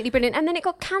absolutely brilliant. And then it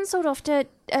got cancelled after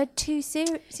 2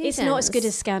 seasons. It's not as good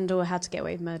as Scandal or How to Get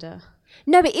Away with Murder.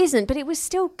 No, it isn't, but it was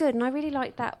still good, and I really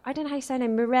liked that. I don't know how you say her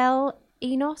name, Mirelle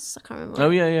Enos. I can't remember. Oh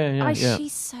yeah.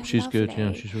 She's She's lovely. good.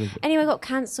 Yeah, she's really good. Anyway, it got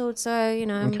cancelled, so you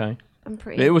know. Okay. I'm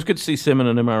pretty. It was good to see Sim in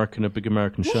a big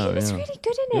American show. He was yeah. really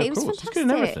good in it. Yeah, It was of course. fantastic. He's good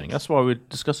in everything. That's why we're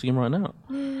discussing him right now.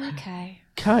 Okay.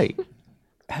 Kate,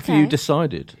 have Okay. you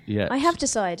decided yet? I have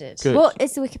decided. Good. What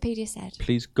has the Wikipedia said?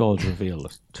 Please, God, reveal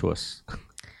to us.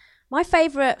 My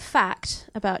favourite fact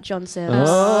about John Sims.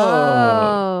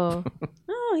 Oh.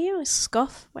 Oh, you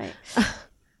scoff. Wait.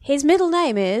 His middle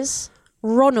name is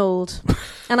Ronald.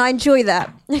 And I enjoy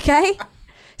that. Okay?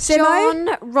 John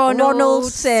Ronald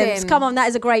Sims. Come on, that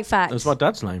is a great fact. That's my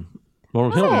dad's name.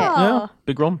 Ronald Hilton. it? Yeah.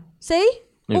 Big Ron. See?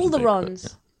 He was All the big, but,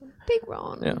 Rons. Big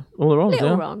Ron. Yeah. All the Rons. Little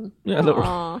yeah. Ron. Yeah, little Ron.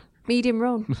 Aw. Medium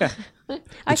Ron. The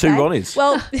two Ronnies.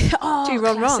 Well, oh, Two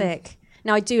Ron classic.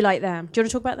 No, I do like them. Do you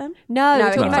want to talk about them? No, we're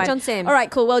talking fine. about John Sim. All right,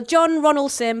 cool. Well, John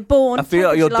Ronald Sim, born. I feel 10th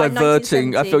like of you're July,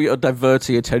 diverting. I 1970. feel you're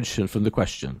diverting attention from the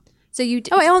question. So you.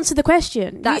 Oh, I answered the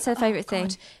question. That's her favourite thing.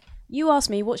 God. You asked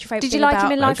me, what's your favourite Did thing you like about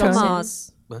him in Life John on Sims?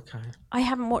 Mars? Okay. I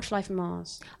haven't watched Life on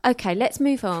Mars. Okay, let's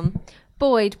move on.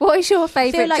 Boyd, what is your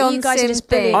favourite like John you guys are Sim just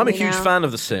thing? bullying I'm a me huge now. fan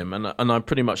of The Sim, and I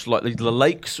pretty much like the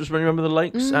Lakes. Does anyone remember The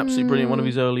Lakes? Absolutely brilliant. One of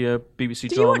his earlier BBC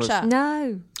Did you dramas. watch that?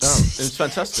 No. Oh, it was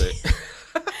fantastic.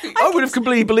 I would have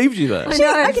completely believed you there. know.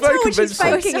 I It's can very tell when she's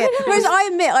convincing. faking it. Whereas I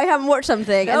admit I haven't watched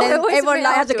something, and Oh, then it was a everyone bit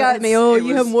like has to go at me. afterwards. Oh, It you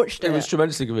was- haven't watched It it. was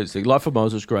tremendously convincing. Life on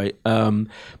Mars was great.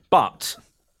 But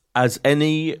as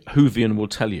any Whovian will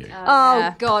tell you,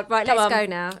 Oh, God. Right, Come let's on. go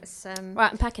now. It's,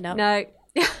 Right, I'm packing up. No.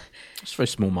 it's very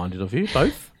small-minded of you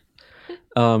both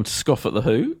to scoff at the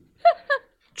Who.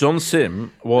 John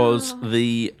Sim was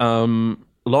the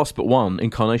last but one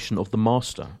incarnation of the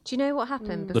Master, Do you know what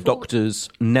happened before? the Doctor's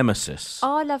nemesis.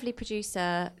 Our lovely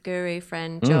producer, guru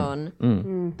friend John,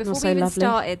 before Also we even lovely.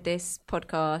 started this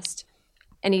podcast,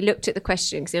 and he looked at the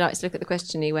question, because he likes to look at the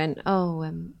question, he went,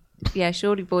 yeah,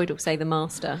 surely Boyd will say the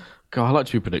Master. God, I like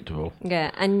to be predictable.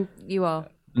 Yeah, and you are.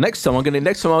 Next time I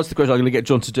ask the question, I'm gonna get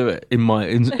John to do it in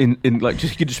like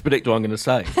just you can just predict what I'm gonna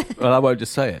say. Well, I won't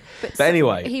just say it. But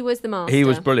anyway, He was the Master. he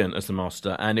was brilliant as the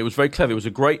Master, and it was very clever. It was a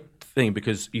great thing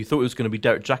because you thought it was going to be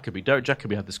Derek Jacobi. Derek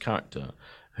Jacobi had this character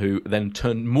who then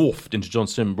morphed into John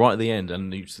Sim right at the end,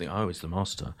 and you just think, oh, he's the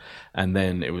Master, and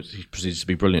then he proceeded to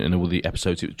be brilliant in all the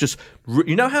episodes. It was just,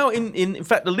 you know how in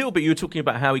fact a little bit you were talking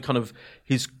about how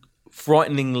he's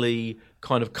frighteningly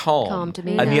kind of calm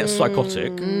demeanour. and yet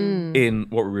psychotic in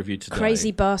what we reviewed today.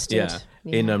 Crazy bastard.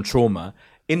 Yeah, in Trauma.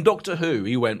 In Doctor Who,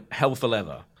 he went hell for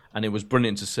leather. And it was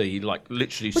brilliant to see, like,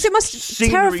 literally... Was it must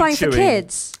terrifying for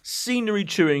kids? Scenery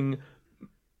chewing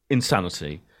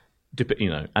insanity,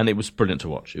 and it was brilliant to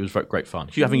watch. It was great fun.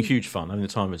 Having huge fun, having the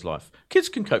time of his life. Kids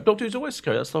can cope. Doctor Who's always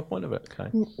scary. That's the whole point of it,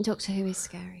 okay? Doctor Who is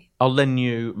scary. I'll lend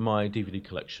you my DVD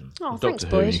collection Oh, of thanks,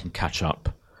 Doctor Who, and Boyd. you can catch up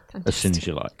as soon as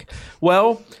you like.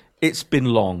 Well, it's been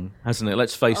long, hasn't it?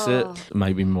 Let's face it,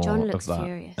 maybe more John of looks that.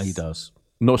 furious. He does.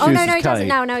 Not as Oh, furious no, as he doesn't Kay.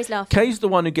 now. Now he's laughing. Kay's the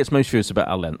one who gets most furious about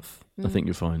our length, I think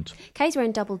you'll find. Kay's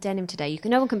wearing double denim today.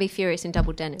 No one can be furious in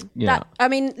double denim. Yeah. I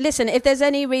mean, listen, if there's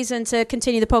any reason to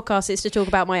continue the podcast, it's to talk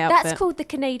about my outfit. That's called the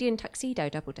Canadian tuxedo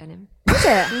double denim. Is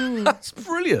it? That's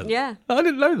brilliant. Yeah. I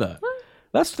didn't know that.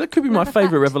 That could be my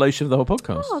favourite revelation of the whole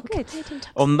podcast. Oh, good.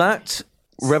 On that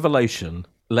revelation,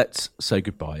 let's say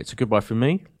goodbye. It's a goodbye from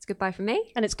me. It's goodbye from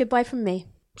me. And it's goodbye from me.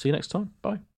 See you next time. Bye.